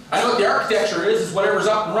 I know what the architecture is whatever's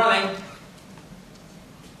up and running.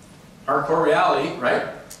 Hardcore reality, right?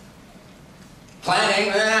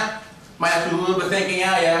 Planning, might have to do a little bit of thinking,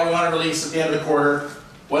 yeah, we want to release at the end of the quarter,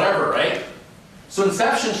 whatever, right? So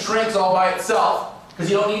inception shrinks all by itself because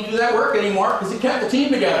you don't need to do that work anymore because you kept the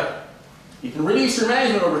team together. You can reduce your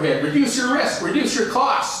management overhead, reduce your risk, reduce your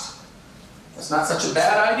cost. That's not such a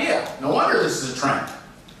bad idea. No wonder this is a trend.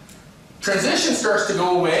 Transition starts to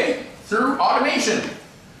go away through automation.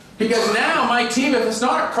 Because now my team, if it's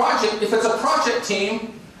not a project, if it's a project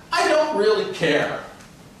team, I don't really care.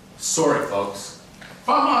 Sorry, folks. If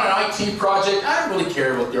I'm on an IT project, I don't really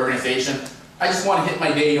care about the organization. I just want to hit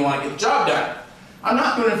my day and want to get the job done. I'm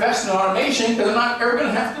not going to invest in automation because I'm not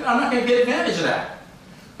going to get advantage of that.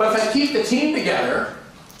 But if I keep the team together,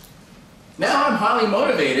 now I'm highly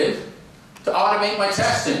motivated to automate my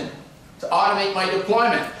testing, to automate my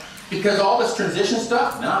deployment. Because all this transition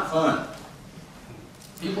stuff, not fun.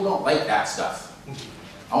 People don't like that stuff.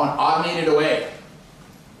 I want to automate it away.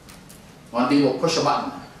 I want to be able to push a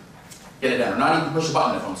button, get it done. Or not even push a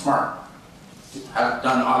button if I'm smart. Have it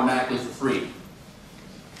done automatically for free.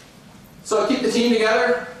 So I keep the team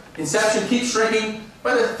together. Inception keeps shrinking.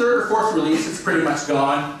 By the third or fourth release, it's pretty much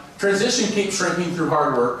gone. Transition keeps shrinking through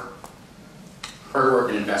hard work. Hard work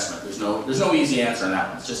and investment. There's no easy answer on that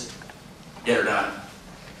one. It's just get her done.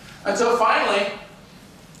 Until finally,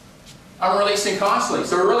 I'm releasing constantly.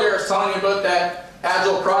 So earlier I was telling you about that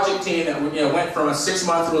agile project team that went from a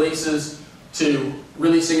 6-month releases to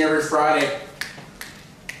releasing every Friday.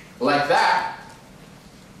 Like that.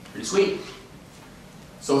 Pretty sweet.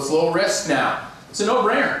 So it's low risk now. It's a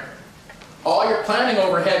no-brainer. All your planning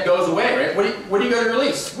overhead goes away, right? What do you got to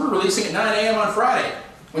release? We're releasing at 9 a.m. on Friday.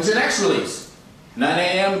 When's your next release? 9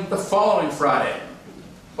 a.m. the following Friday.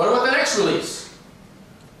 What about the next release?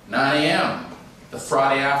 9 a.m. the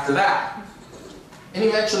Friday after that. And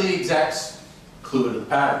eventually the execs clue into the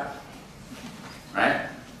pattern. Right?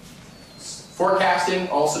 Forecasting,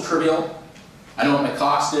 also trivial. I know what my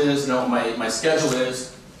cost is, I know what my schedule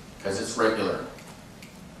is, because it's regular.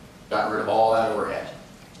 Got rid of all that overhead.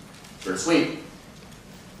 Pretty sweet.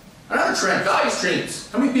 Another trend, value streams.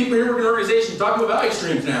 How many people here work in an organization talking about value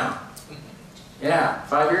streams now? Yeah,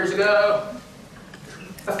 5 years ago?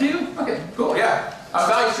 A few? Okay, cool, yeah.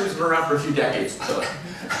 Value streams have been around for a few decades, so.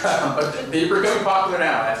 But they're becoming popular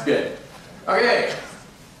now, that's good. Okay,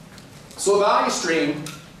 so a value stream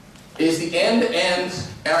is the end-to-end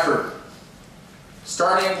effort.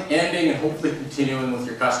 Starting, ending, and hopefully continuing with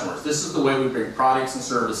your customers. This is the way we bring products and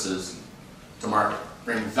services to market.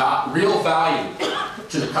 Bring real value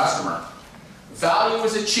to the customer. Value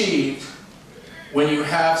is achieved when you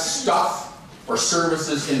have stuff or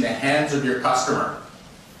services in the hands of your customer.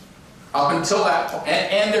 Up until that point,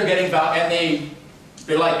 and they're getting value, and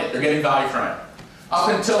they like it, they're getting value from it. Up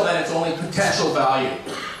until then, it's only potential value.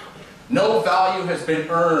 No value has been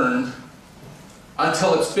earned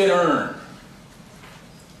until it's been earned.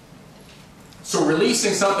 So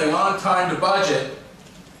releasing something on time to budget,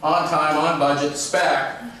 on time, on budget,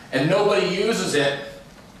 spec, and nobody uses it,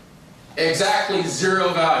 exactly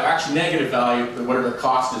zero value, actually negative value, but whatever the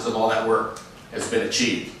cost is of all that work has been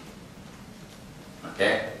achieved.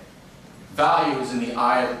 Okay? Value is in the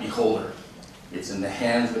eye of the beholder. It's in the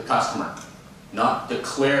hands of the customer, not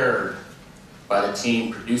declared by the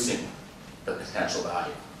team producing the potential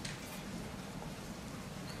value.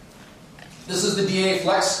 This is the DA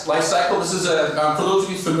Flex life cycle. This is a, for those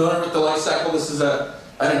of you familiar with the life cycle, this is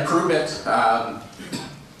an improvement.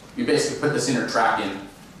 You basically put this in your tracking.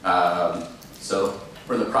 So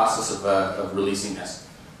we're in the process of releasing this.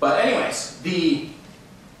 But anyways, the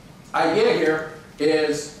idea here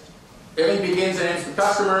is everything begins and ends with the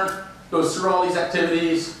customer, goes through all these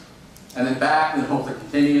activities, and then back, and then hopefully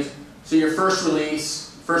continues. So your first release,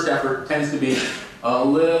 first effort tends to be a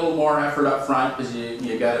little more effort up front because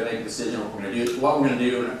you got to make a decision what we're going to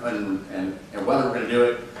do, and whether we're going to do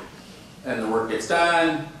it. And the work gets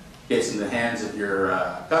done, gets in the hands of your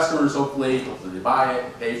customers. Hopefully they buy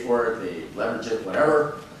it, they pay for it, they leverage it,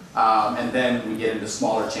 whatever. And then we get into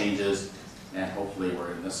smaller changes, and hopefully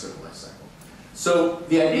we're in this circle life cycle. So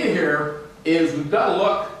the idea here is we've got to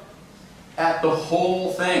look at the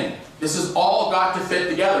whole thing. This has all got to fit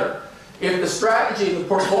together. If the strategy of the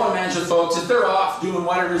portfolio management folks, if they're off doing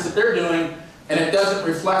whatever it is that they're doing, and it doesn't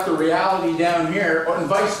reflect the reality down here, or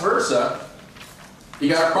vice versa, you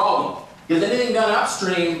got a problem. Because anything done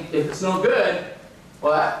upstream, if it's no good,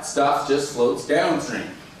 well, that stuff just floats downstream.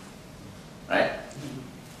 Right?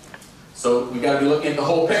 So we've got to be looking at the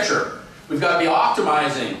whole picture. We've got to be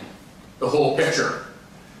optimizing the whole picture.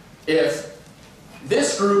 If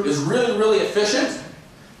this group is really, really efficient,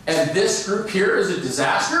 and this group here is a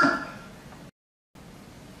disaster,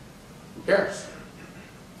 who cares?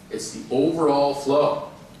 It's the overall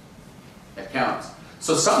flow that counts.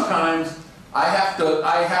 So sometimes I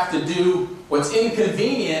have to do what's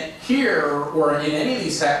inconvenient here or in any of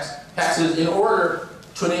these hexes in order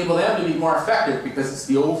to enable them to be more effective, because it's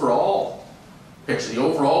the overall picture, the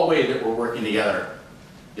overall way that we're working together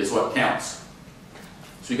is what counts.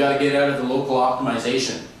 So we got to get out of the local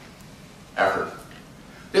optimization effort.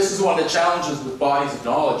 This is one of the challenges with bodies of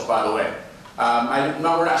knowledge, by the way.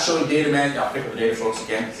 We're not showing data management. I'll pick up the data folks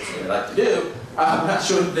again, because that's what I like to do. I'm not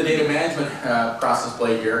showing the data management process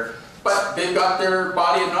play here, but they've got their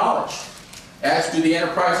body of knowledge, as do the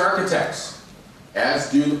enterprise architects,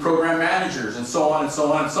 as do the program managers, and so on and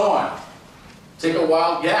so on and so on. Take a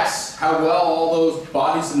wild guess how well all those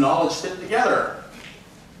bodies of knowledge fit together.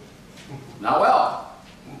 Not well,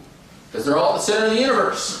 because they're all at the center of the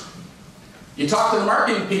universe. You talk to the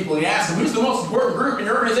marketing people and you ask them, who's the most important group in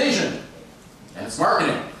your organization? And it's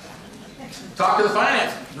marketing. Talk to the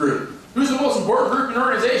finance group. Who's the most important group in your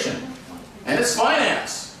organization? And it's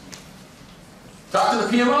finance. Talk to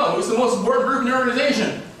the PMO. Who's the most important group in your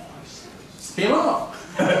organization? It's the PMO.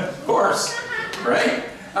 Of course. Right?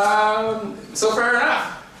 So fair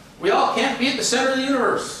enough. We all can't be at the center of the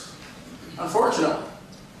universe, unfortunately.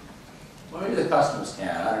 Well, maybe the customers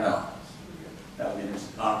can. I don't know. That would be an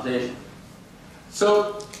interesting conversation.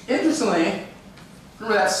 So, interestingly,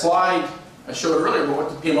 remember that slide I showed earlier about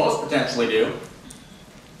what the PMOs potentially do?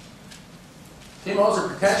 PMOs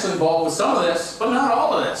are potentially involved with some of this, but not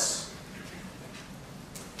all of this.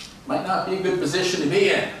 Might not be a good position to be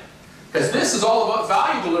in. Because this is all about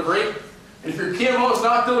value delivery. And if your PMO is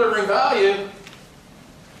not delivering value,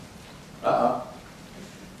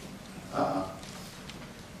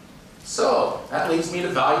 So, that leads me to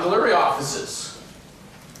value delivery offices.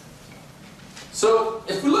 So,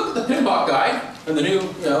 if we look at the PMBOK guide, in the new,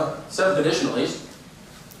 7th edition at least,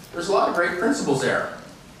 there's a lot of great principles there.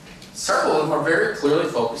 Several of them are very clearly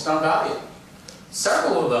focused on value.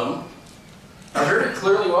 Several of them are very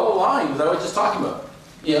clearly well aligned with what I was just talking about.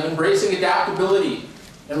 Embracing adaptability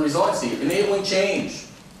and resiliency, enabling change.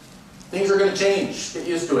 Things are going to change. Get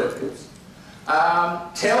used to it.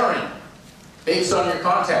 Tailoring based on your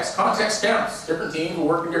context. Context counts. Different teams will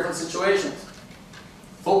work in different situations.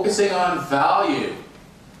 Focusing on value.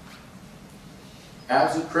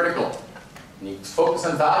 Absolutely critical. When you focus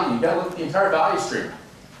on value, you've got to look at the entire value stream,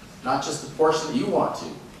 not just the portion that you want to.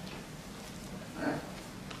 All right.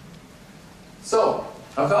 So,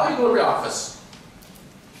 a value delivery office.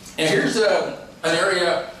 And here's an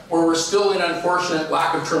area where we're still in unfortunate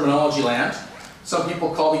lack of terminology land. Some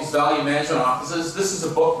people call these value management offices. This is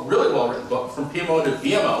a book, really well-written book, From PMO to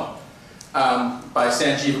VMO, by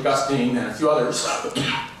Sanjeev Augustine and a few others.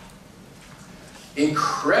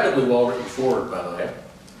 Incredibly well-written forward, by the way.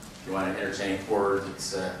 If you want an entertaining forward,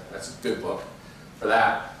 that's a good book for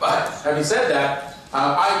that. But having said that,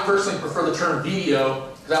 I personally prefer the term VDO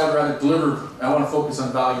because I would rather deliver. I want to focus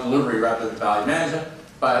on value delivery rather than value management.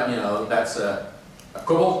 But that's a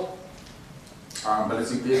quibble. But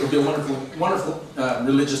it'll be a wonderful, wonderful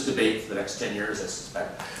religious debate for the next 10 years, I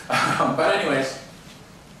suspect. But anyways,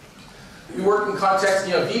 we work in context.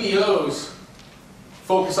 VDOs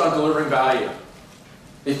focus on delivering value.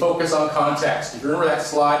 They focus on context. If you remember that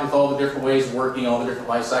slide with all the different ways of working, all the different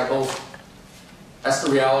life cycles, that's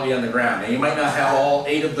the reality on the ground. Now, you might not have all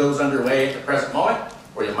 8 of those underway at the present moment,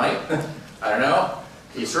 or you might. I don't know.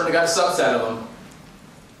 You certainly got a subset of them,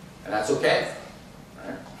 and that's okay.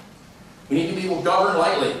 Right? We need to be able to govern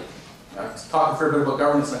lightly. I'll talk a fair bit about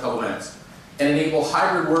governance in a couple minutes. And enable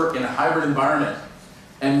hybrid work in a hybrid environment.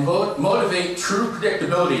 And motivate true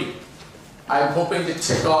predictability. I'm hoping to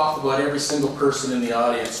tick off about every single person in the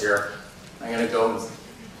audience here. I'm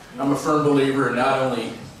a firm believer in not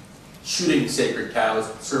only shooting sacred cows,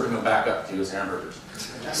 but serving them back up to you as hamburgers.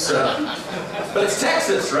 So, but it's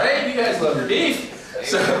Texas, right? You guys love your beef.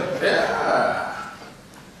 So, yeah.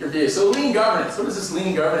 Your beef. So lean governance. What is this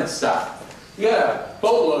lean governance stuff? You got a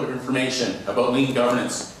boatload of information about lean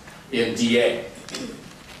governance in DA.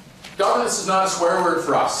 Governance is not a swear word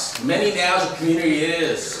for us. Many in the Agile community it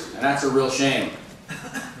is, and that's a real shame.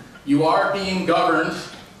 You are being governed.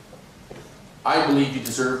 I believe you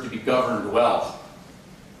deserve to be governed well.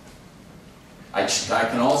 I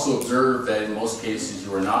can also observe that in most cases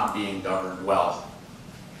you are not being governed well.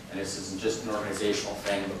 And this isn't just an organizational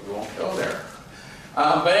thing, but we won't go there.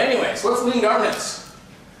 But anyways, what's lean governance?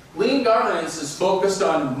 Lean governance is focused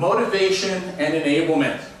on motivation and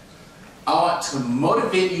enablement. I want to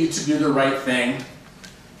motivate you to do the right thing,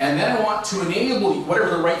 and then I want to enable you,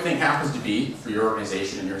 whatever the right thing happens to be for your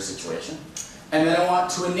organization and your situation, and then I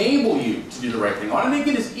want to enable you to do the right thing. I want to make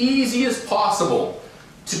it as easy as possible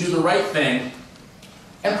to do the right thing,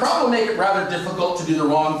 and probably make it rather difficult to do the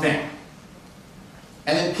wrong thing.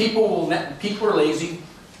 And then people are lazy.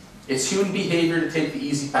 It's human behavior to take the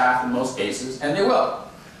easy path in most cases, and they will.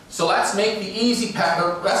 So let's make the easy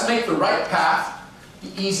path, let's make the right path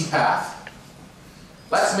the easy path.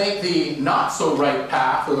 Let's make the not so right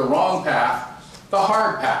path or the wrong path the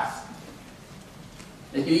hard path.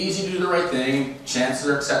 Make it easy to do the right thing. Chances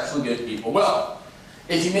are exceptionally good people will.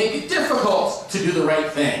 If you make it difficult to do the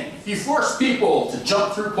right thing, if you force people to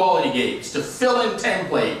jump through quality gates, to fill in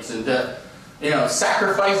templates, and to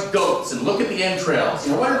sacrifice goats and look at the entrails,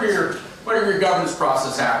 whatever your governance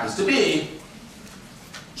process happens to be,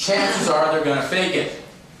 chances are they're going to fake it.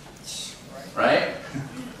 Right?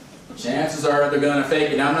 Chances are they're going to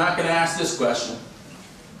fake it. Now, I'm not going to ask this question.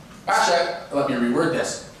 Actually, let me reword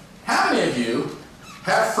this. How many of you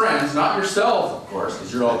Have friends, not yourselves, of course,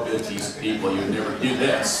 because you're all good, decent people, you would never do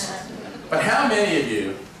this. But how many of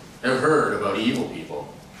you have heard about evil people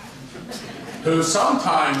who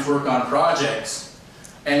sometimes work on projects,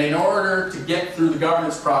 and in order to get through the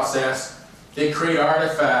governance process, they create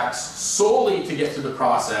artifacts solely to get through the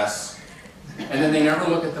process, and then they never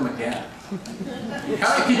look at them again?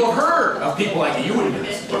 How many people have heard of people like that? You wouldn't do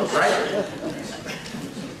this, right?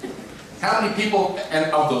 How many people,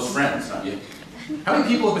 and of those friends, not you, how many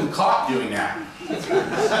people have been caught doing that?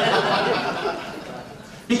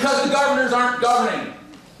 Because the governors aren't governing.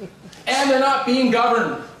 And they're not being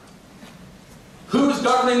governed. Who's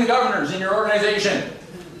governing the governors in your organization?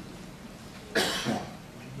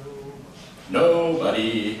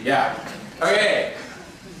 Nobody. Yeah. Okay.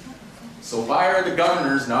 So why are the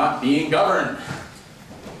governors not being governed?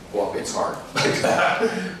 Well, it's hard.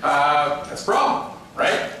 That's a problem,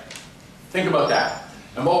 right? Think about that.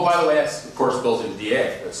 And oh, by the way, that's of course built into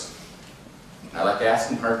DA, because I like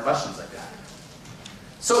asking hard questions like that.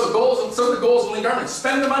 So the goals of lean governance: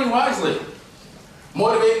 spend the money wisely,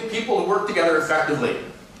 motivating people to work together effectively,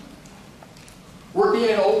 working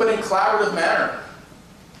in an open and collaborative manner.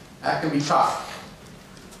 That can be tough.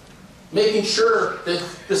 Making sure that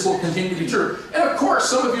this will continue to be true. And of course,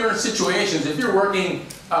 some of you are in situations, if you're working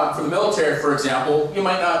for the military, for example, you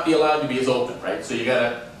might not be allowed to be as open, right? So you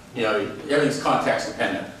gotta, everything's context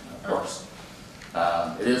dependent, of course.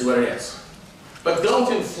 It is what it is. But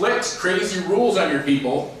don't inflict crazy rules on your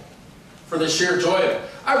people for the sheer joy of it.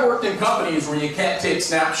 I've worked in companies where you can't take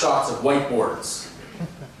snapshots of whiteboards.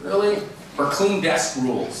 Really? Or clean desk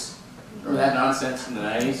rules. Remember that nonsense from the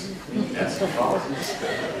 90s? Desk policies.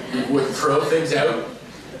 You would throw things out.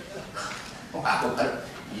 Wow, what a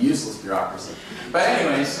useless bureaucracy. But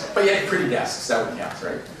anyways, but you had pretty desks, that would count,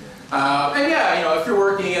 right? And yeah, if you're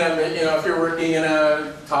working in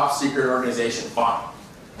a top secret organization, fine.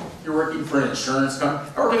 You're working for an insurance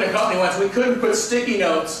company. I worked in a company once, we couldn't put sticky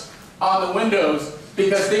notes on the windows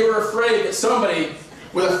because they were afraid that somebody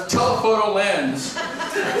with a telephoto lens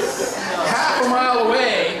half a mile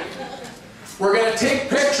away were going to take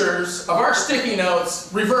pictures of our sticky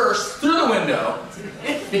notes reversed through the window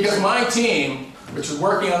because my team, which was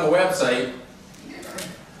working on the website,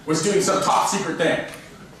 was doing some top secret thing.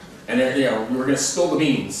 And we were going to spill the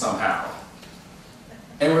beans somehow.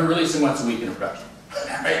 And we're releasing once a week in a production.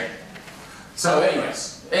 Right? So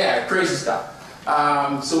anyways, yeah, crazy stuff.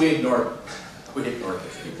 So we ignored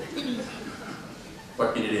those people.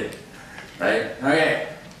 What can you do? Right? Okay.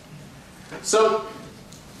 So,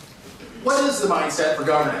 what is the mindset for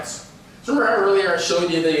governance? So remember earlier I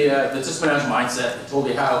showed you the system management mindset. I told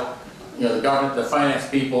you how the government, the finance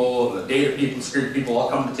people, the data people, the security people all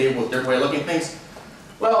come to the table with their way of looking at things.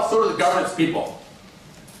 Well, so do the governance people.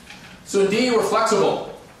 So indeed, we're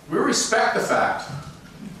flexible. We respect the fact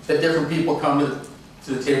that different people come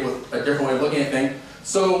to the table with a different way of looking at things.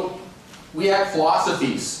 So we have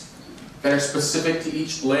philosophies that are specific to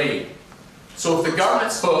each blade. So if the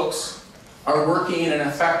governance folks are working in an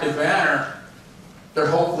effective manner, they're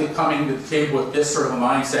hopefully coming to the table with this sort of a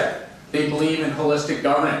mindset. They believe in holistic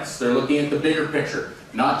governance. They're looking at the bigger picture,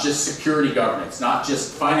 not just security governance, not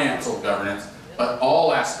just financial governance, but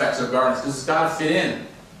all aspects of governance, because it's got to fit in.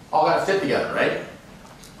 All got to fit together, right?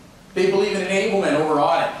 They believe in enablement over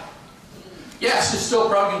audit. Yes, you're still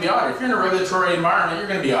probably going to be audited. If you're in a regulatory environment, you're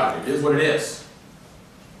going to be audited. It is what it is.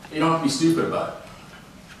 You don't have to be stupid about it.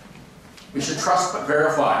 We should trust but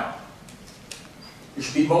verify. You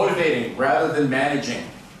should be motivating rather than managing.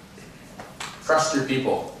 Trust your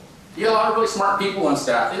people. You get a lot of really smart people on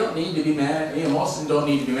staff. They don't need to be managed. Most of them don't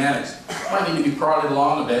need to be managed. Might need to be prodded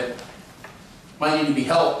along a bit. Might need to be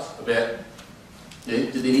helped a bit.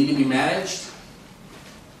 Do they need to be managed?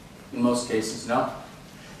 In most cases, no.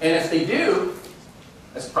 And if they do,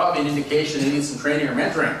 that's probably an indication they need some training or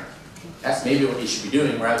mentoring. That's maybe what you should be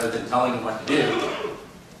doing rather than telling them what to do.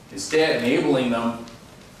 Instead, enabling them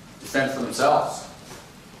to fend for themselves.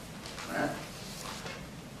 Right?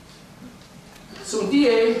 So in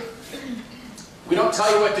DA, we don't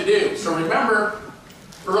tell you what to do. So remember,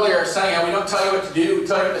 earlier I was saying how we don't tell you what to do, we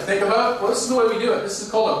tell you what to think about. Well, this is the way we do it. This is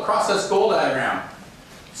called a process goal diagram.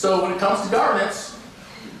 So when it comes to governance,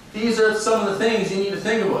 these are some of the things you need to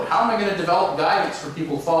think about. How am I going to develop guidance for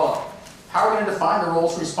people to follow? How are we going to define the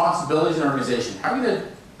roles and responsibilities in an organization? How are we going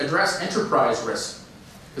to address enterprise risk?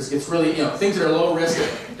 Because it's really, things that are low risk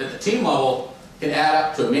at the team level can add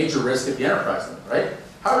up to a major risk at the enterprise level, right?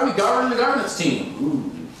 How do we govern the governance team?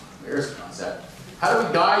 Ooh, there's a concept. How do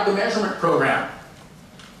we guide the measurement program?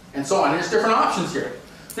 And so on. There's different options here.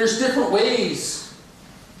 There's different ways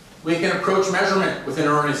we can approach measurement within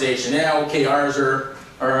an organization. Yeah, OKRs are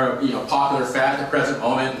are popular fad at the present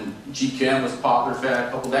moment, and GQM was a popular fad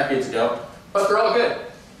a couple decades ago, but they're all good.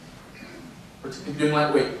 We're doing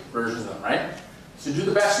lightweight versions of them, right? So do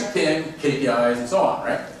the best you can, KPIs and so on,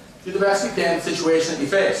 right? Do the best you can in the situation that you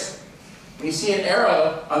face. When you see an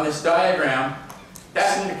arrow on this diagram,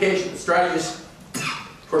 that's an indication that the strategies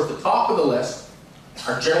towards the top of the list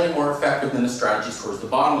are generally more effective than the strategies towards the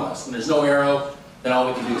bottom of the list. When there's no arrow, then all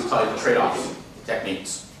we can do is tell you the trade-offs, the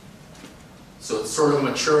techniques. So it's sort of a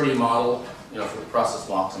maturity model, for the process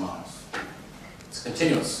to optimize. It's a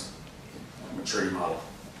continuous maturity model,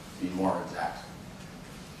 to be more exact.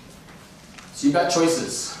 So you've got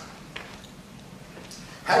choices.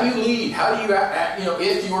 How do you lead? How do you act,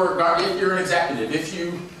 if you're an executive, if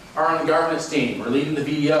you are on the governance team or leading the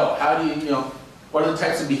VDO, how do you, what are the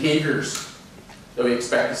types of behaviors that we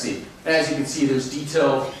expect to see? And as you can see, there's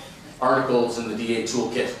detailed articles in the DA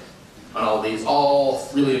toolkit on all these, all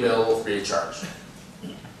really available free of charge.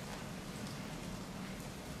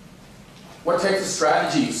 What types of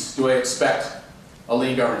strategies do I expect a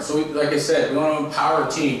lean governance? So like I said, we want to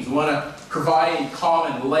empower teams. We want to provide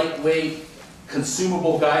common, lightweight,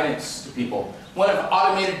 consumable guidance to people. We want to have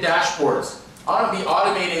automated dashboards. I want to be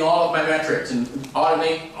automating all of my metrics and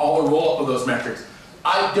automate all the roll-up of those metrics.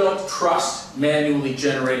 I don't trust manually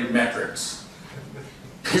generated metrics,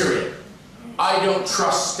 period. I don't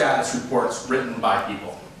trust status reports written by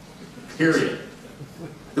people, period.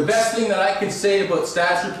 The best thing that I can say about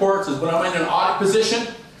status reports is when I'm in an audit position,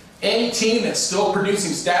 any team that's still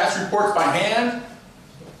producing status reports by hand,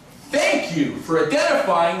 thank you for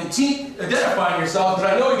identifying yourself,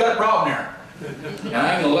 because I know you got a problem there. And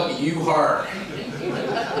I'm going to look at you hard.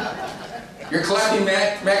 You're collecting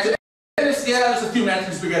metrics. There's a few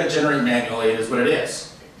metrics we got to generate manually, it is what it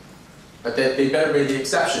is. But they better be the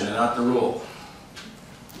exception and not the rule.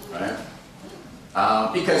 Right?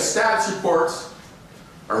 Because status reports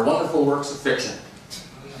are wonderful works of fiction.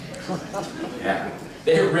 Yeah.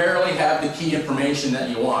 They rarely have the key information that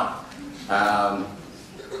you want.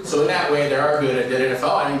 So in that way, they are good at it. If,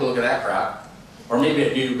 I need to look at that crap. Or maybe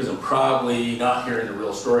I do because I'm probably not hearing the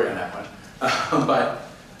real story on that one. But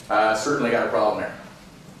certainly got a problem there.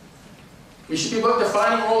 We should be about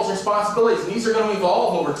defining roles and responsibilities, and these are going to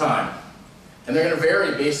evolve over time. And they're going to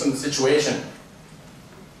vary based on the situation.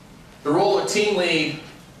 The role of a team lead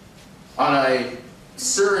on a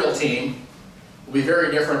serial team will be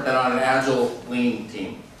very different than on an agile lean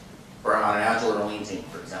team, or on an agile or lean team,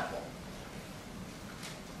 for example.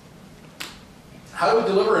 How do we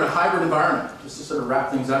deliver in a hybrid environment? Just to sort of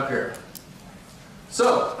wrap things up here.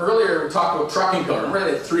 So, earlier we talked about trucking code. Remember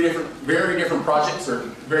they had three very different projects or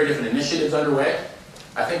very different initiatives underway?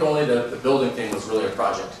 I think only the building thing was really a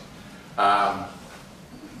project.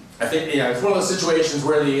 I think it's one of those situations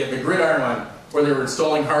where the gridiron one, where they were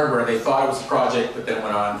installing hardware, they thought it was a project, but then it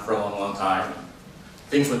went on for a long, long time.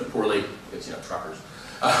 Things went poorly. It's truckers.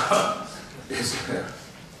 It's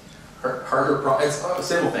it's a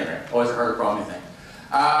simple thing, right? Always a harder problem, you think.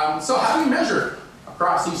 So how do you measure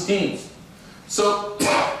across these teams? So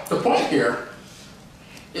the point here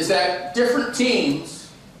is that different teams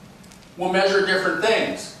will measure different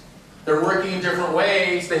things. They're working in different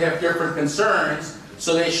ways, they have different concerns,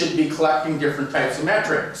 so they should be collecting different types of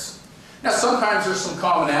metrics. Now sometimes there's some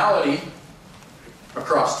commonality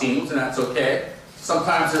across teams, and that's okay.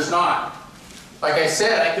 Sometimes there's not. Like I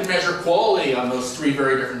said, I can measure quality on those three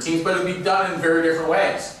very different teams, but it'll be done in very different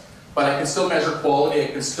ways. But I can still measure quality, I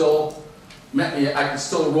can still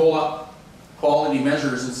roll up quality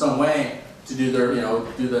measures in some way to do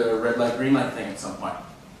the red light, green light thing at some point.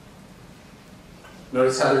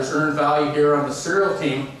 Notice how there's earned value here on the serial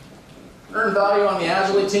team. Earned value on the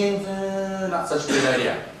agile team, not such a good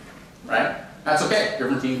idea, right? That's okay,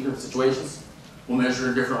 different teams, different situations. We'll measure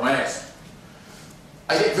in different ways.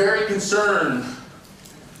 I get very concerned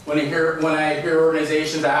when I hear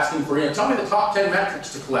organizations asking for, tell me the top 10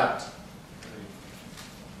 metrics to collect.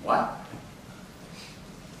 What?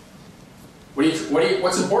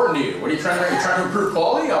 What's important to you? What are you trying to do? You're trying to improve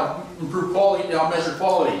quality? I'll improve quality, I'll measure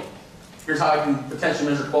quality. Here's how I can potentially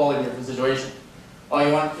measure quality in a different situation. Oh,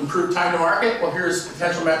 you want to improve time to market? Well, here's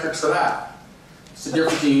potential metrics for that. So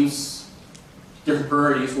different teams, different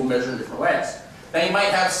priorities will measure in different ways. Now you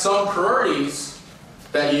might have some priorities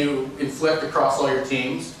that you inflict across all your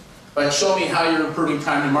teams, but show me how you're improving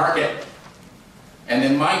time to market. And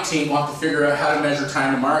then my team will have to figure out how to measure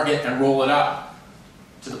time to market and roll it up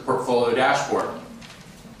to the portfolio dashboard.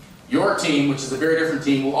 Your team, which is a very different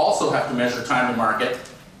team, will also have to measure time to market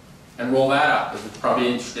and roll that up, because it's probably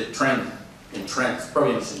interested in trends,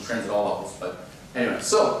 probably interested in trends at all levels. But anyway,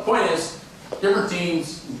 so the point is, different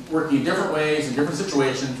teams working in different ways, in different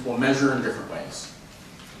situations, will measure in different ways.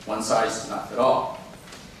 One size does not fit all.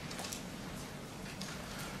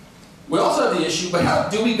 We also have the issue, but how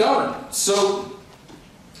do we govern? So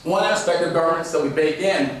one aspect of governance that we bake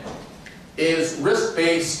in is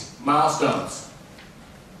risk-based milestones,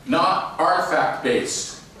 not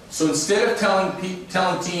artifact-based. So instead of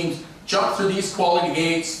telling teams, jump through these quality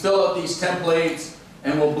gates, fill out these templates,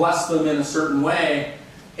 and we'll bless them in a certain way,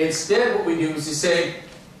 instead what we do is we say,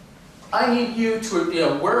 I need you to,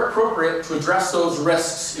 where appropriate, to address those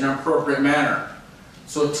risks in an appropriate manner.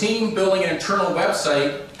 So a team building an internal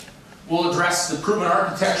website will address the proven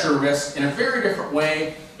architecture risk in a very different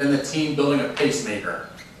way than the team building a pacemaker.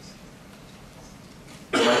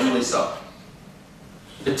 Rightfully so.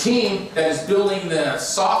 The team that is building the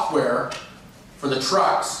software for the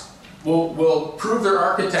trucks will prove their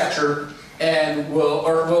architecture and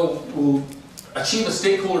will achieve a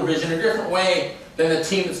stakeholder vision in a different way than the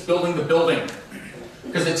team that's building the building.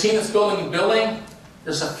 Because the team that's building the building,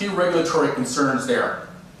 there's a few regulatory concerns there,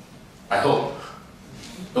 I hope.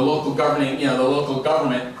 The local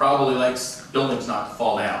government probably likes buildings not to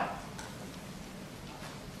fall down.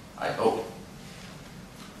 I hope.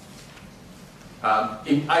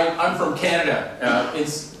 I'm from Canada.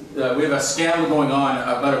 We have a scandal going on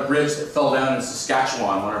about a bridge that fell down in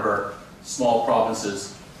Saskatchewan, one of our small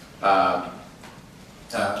provinces, a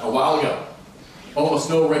while ago. Almost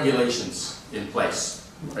no regulations in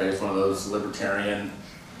place. Right? It's one of those libertarian,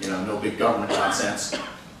 no big government nonsense.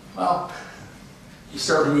 Well, you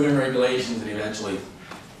start removing regulations and eventually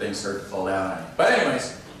things start to fall down on you. But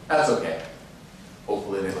anyways, that's okay.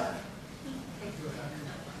 Hopefully they learn.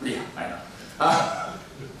 Yeah, I know.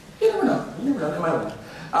 You never know. You never know. They might learn.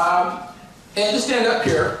 And just stand up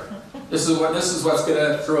here. This is what's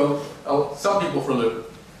going to throw some people for a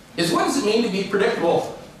loop. Is what does it mean to be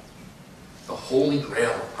predictable? The holy grail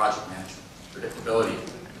of project management, predictability.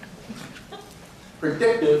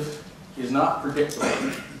 Predictive is not predictable,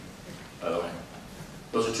 by the way.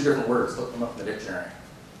 Those are two different words. Look them up in the dictionary.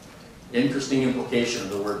 Interesting implication of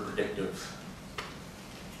the word predictive.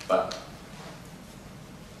 But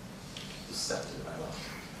deceptive, I love.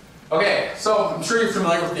 Okay, so I'm sure you're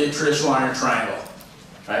familiar with the traditional iron triangle,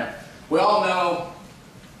 right? We all know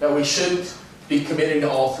that we shouldn't be committing to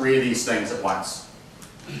all three of these things at once,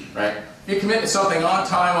 right? If you commit to something on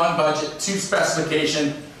time, on budget, to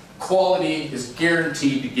specification, quality is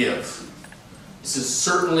guaranteed to give. This is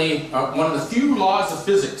certainly one of the few laws of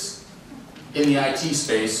physics in the IT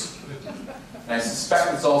space, and I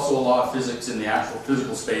suspect it's also a law of physics in the actual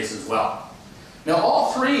physical space as well. Now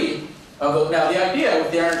all three of the idea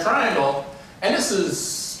with the iron triangle, and this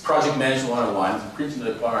is Project Management 101, I'm preaching to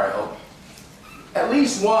the choir, I hope. At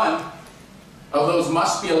least one of those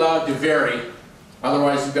must be allowed to vary,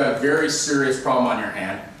 otherwise you've got a very serious problem on your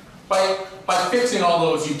hand. By fixing all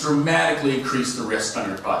those, you dramatically increase the risk on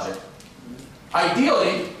your project.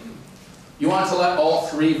 Ideally, you want to let all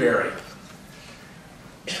three vary.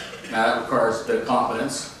 Now that requires a bit of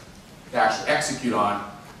confidence to actually execute on,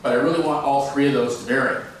 but I really want all three of those to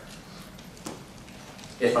vary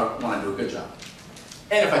if I want to do a good job.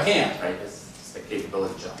 And if I can't, right? It's the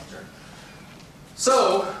capability challenge there.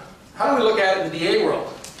 So, how do we look at it in the DA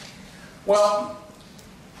world? Well,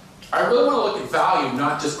 I really want to look at value,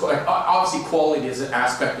 not just, obviously quality is an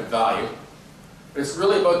aspect of value, but it's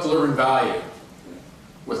really about delivering value,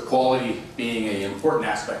 with quality being an important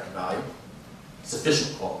aspect of value,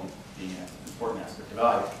 sufficient quality being an important aspect of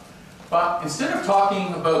value. But instead of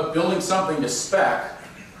talking about building something to spec,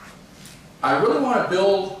 I really want to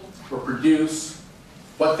build or produce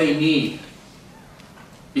what they need,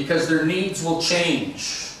 because their needs will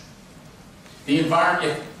change. The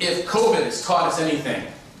environment, if COVID has taught us anything,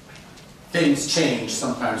 things change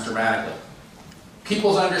sometimes dramatically.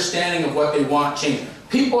 People's understanding of what they want change.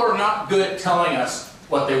 People are not good at telling us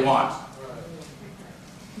what they want.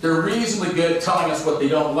 They're reasonably good at telling us what they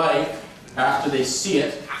don't like after they see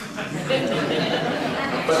it.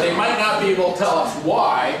 But they might not be able to tell us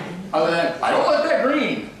why, other than, I don't like that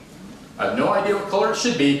green. I have no idea what color it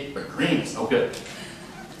should be, but green is no good.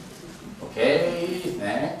 Okay,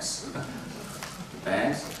 thanks.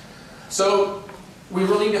 Thanks. So we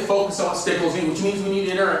really need to focus on what stakeholders need, which means we need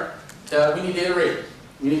to iterate.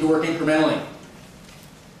 We need to work incrementally.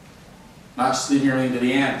 Not just leaving everything to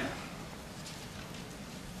the end.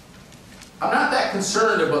 I'm not that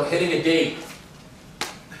concerned about hitting a date.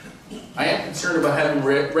 I am concerned about having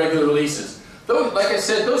regular releases. Like I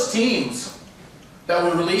said, those teams that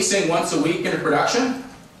we're releasing once a week into production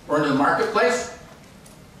or into the marketplace,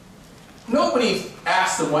 nobody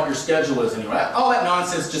asks them what your schedule is anymore. All that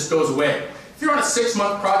nonsense just goes away. If you're on a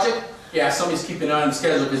 6-month project, yeah, somebody's keeping an eye on the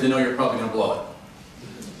schedule because they know you're probably going to blow it.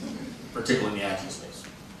 Particularly in the IT space.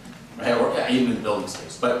 right? Or yeah, even in the building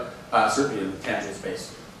space, but certainly in the tangible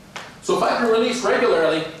space. So if I can release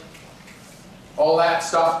regularly, all that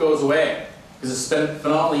stuff goes away, because it's been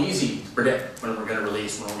phenomenally easy to predict when we're going to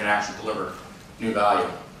release, when we're going to actually deliver new value.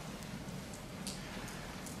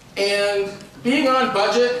 And being on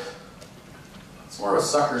budget, it's more of a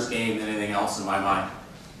sucker's game than anything else in my mind.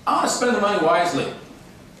 I want to spend the money wisely.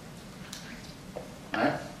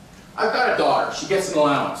 Right? I've got a daughter. She gets an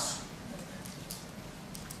allowance.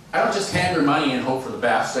 I don't just hand her money and hope for the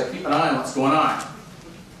best. I keep an eye on what's going on.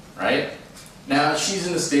 Right? Now, she's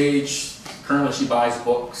in the stage, currently she buys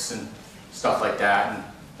books and stuff like that.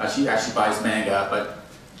 And she actually buys manga,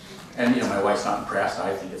 and you know, my wife's not impressed.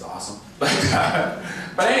 I think it's awesome.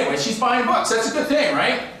 But anyway, she's buying books. That's a good thing,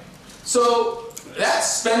 right? So that's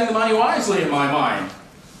spending the money wisely in my mind.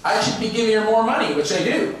 I should be giving her more money, which I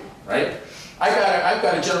do, right? I've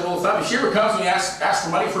got a general rule of thumb. If she ever comes and asks for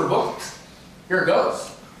money for a book, here it goes.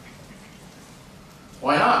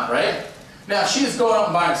 Why not, right? Now, if she is going out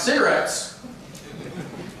and buying cigarettes,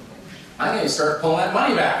 I'm going to start pulling that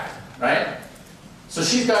money back, right? So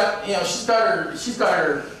she's got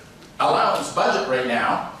her allowance budget right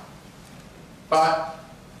now, but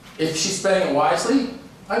if she's spending it wisely,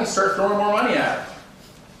 I can start throwing more money at her.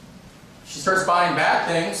 She starts buying bad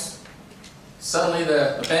things, suddenly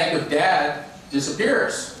the bank of dad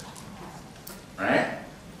disappears, right?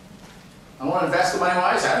 I want to invest the money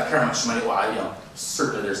wisely. I don't care how much money,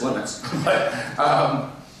 certainly there's limits, but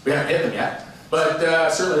we haven't hit them yet. But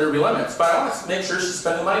certainly there'll be limits. But I want to make sure she's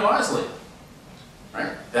spending the money wisely,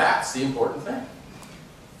 right? That's the important thing.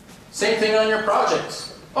 Same thing on your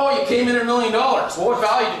projects. Oh, you came in at $1 million. Well, what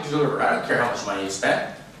value did you deliver? I don't care how much money you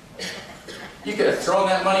spent. You could have thrown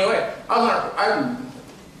that money away. I'm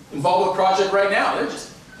involved with a project right now. They're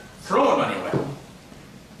just throwing money away.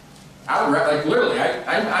 I'm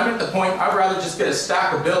at the point, I'd rather just get a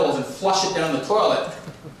stack of bills and flush it down the toilet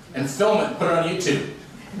and film it and put it on YouTube.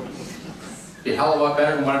 Be a hell of a lot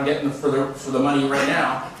better than what I'm getting for the money right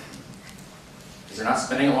now. Because they're not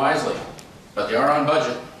spending it wisely. But they are on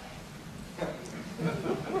budget.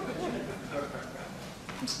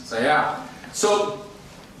 So yeah. So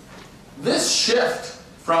this shift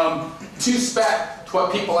from to-spec to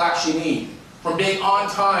what people actually need, from being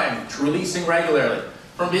on time to releasing regularly,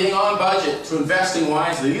 from being on budget to investing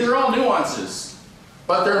wisely, these are all nuances,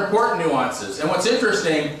 but they're important nuances. And what's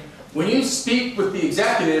interesting, when you speak with the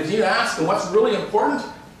executives, you ask them what's really important,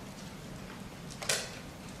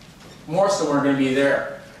 most of them are going to be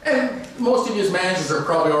there. And most of you as managers are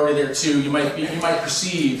probably already there too. You might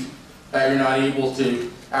perceive that you're not able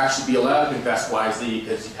to actually be allowed to invest wisely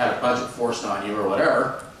because you've had a budget forced on you or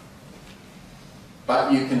whatever.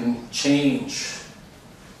 But you can change.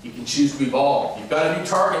 You can choose to evolve. You've got a new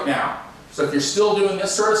target now. So if you're still doing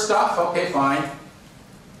this sort of stuff, okay, fine.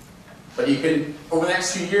 But you can, over the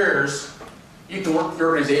next few years, you can work with your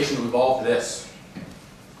organization to evolve to this.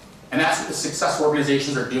 And that's what the successful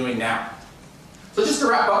organizations are doing now. So just to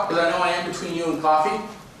wrap up, because I know I am between you and coffee.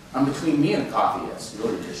 I'm between me and coffee, yes,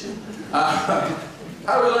 really the issue.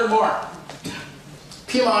 How do we learn more?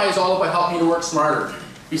 PMI is all about helping you to work smarter,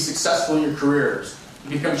 be successful in your careers,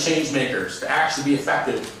 become change makers, to actually be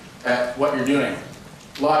effective at what you're doing.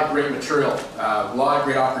 A lot of great material, a lot of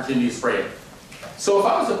great opportunities for you. So if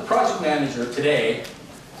I was a project manager today,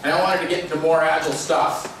 and I wanted to get into more agile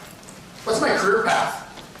stuff, what's my career path?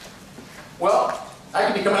 Well, I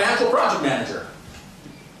can become an agile project manager,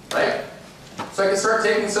 right? So I can start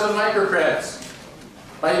taking some of the microcredits.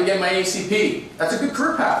 I can get my ACP. That's a good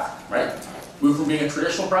career path, right? Move from being a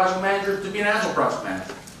traditional project manager to being an agile project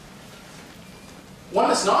manager. One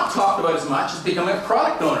that's not talked about as much is becoming a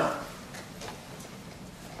product owner.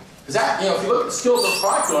 Because that, if you look at the skills of a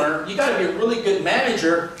product owner, you got to be a really good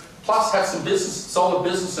manager, plus have some solid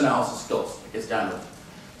business analysis skills. It gets down to it.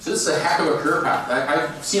 So this is a heck of a career path.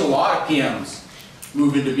 I've seen a lot of PMs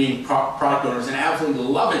move into being product owners and absolutely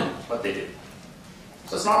loving what they do.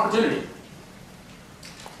 So it's an opportunity.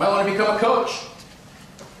 Might want to become a coach.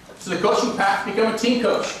 So the coaching path, become a team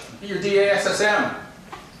coach. Get your DASSM.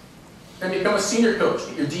 Then become a senior coach.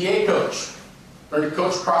 Get your DA coach. Learn to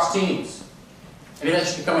coach across teams. And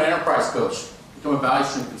eventually become an enterprise coach. Become a value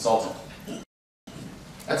stream consultant.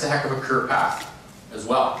 That's a heck of a career path as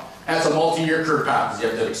well. And it's a multi-year career path because you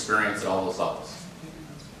have that experience at all those levels.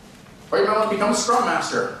 Or you might want to become a scrum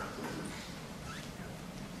master.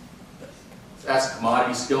 That's a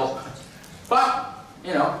commodity skill. But,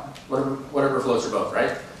 whatever floats your boat,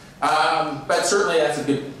 right? But certainly that's a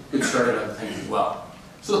good start at other things as well.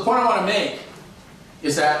 So the point I want to make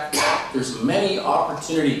is that there's many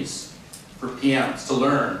opportunities for PMs to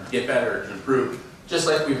learn, to get better, to improve, just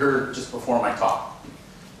like we heard just before my talk.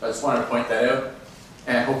 I just wanted to point that out,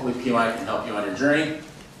 and hopefully PMI can help you on your journey.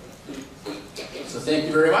 So thank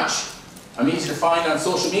you very much. I'm easy to find on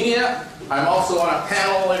social media. I'm also on a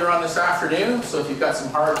panel later on this afternoon, so if you've got some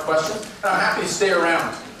hard questions, and I'm happy to stay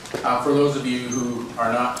around for those of you who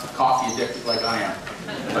are not coffee addicted like I am,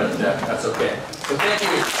 but that's okay. So thank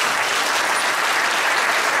you.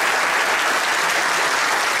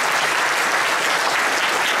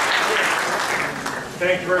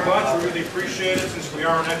 Thank you very much. We really appreciate it. Since we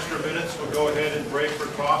are on extra minutes, we'll go ahead and break for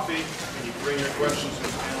coffee. And you can bring your questions to the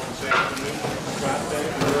panel this afternoon. Scott, thank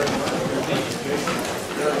you very much.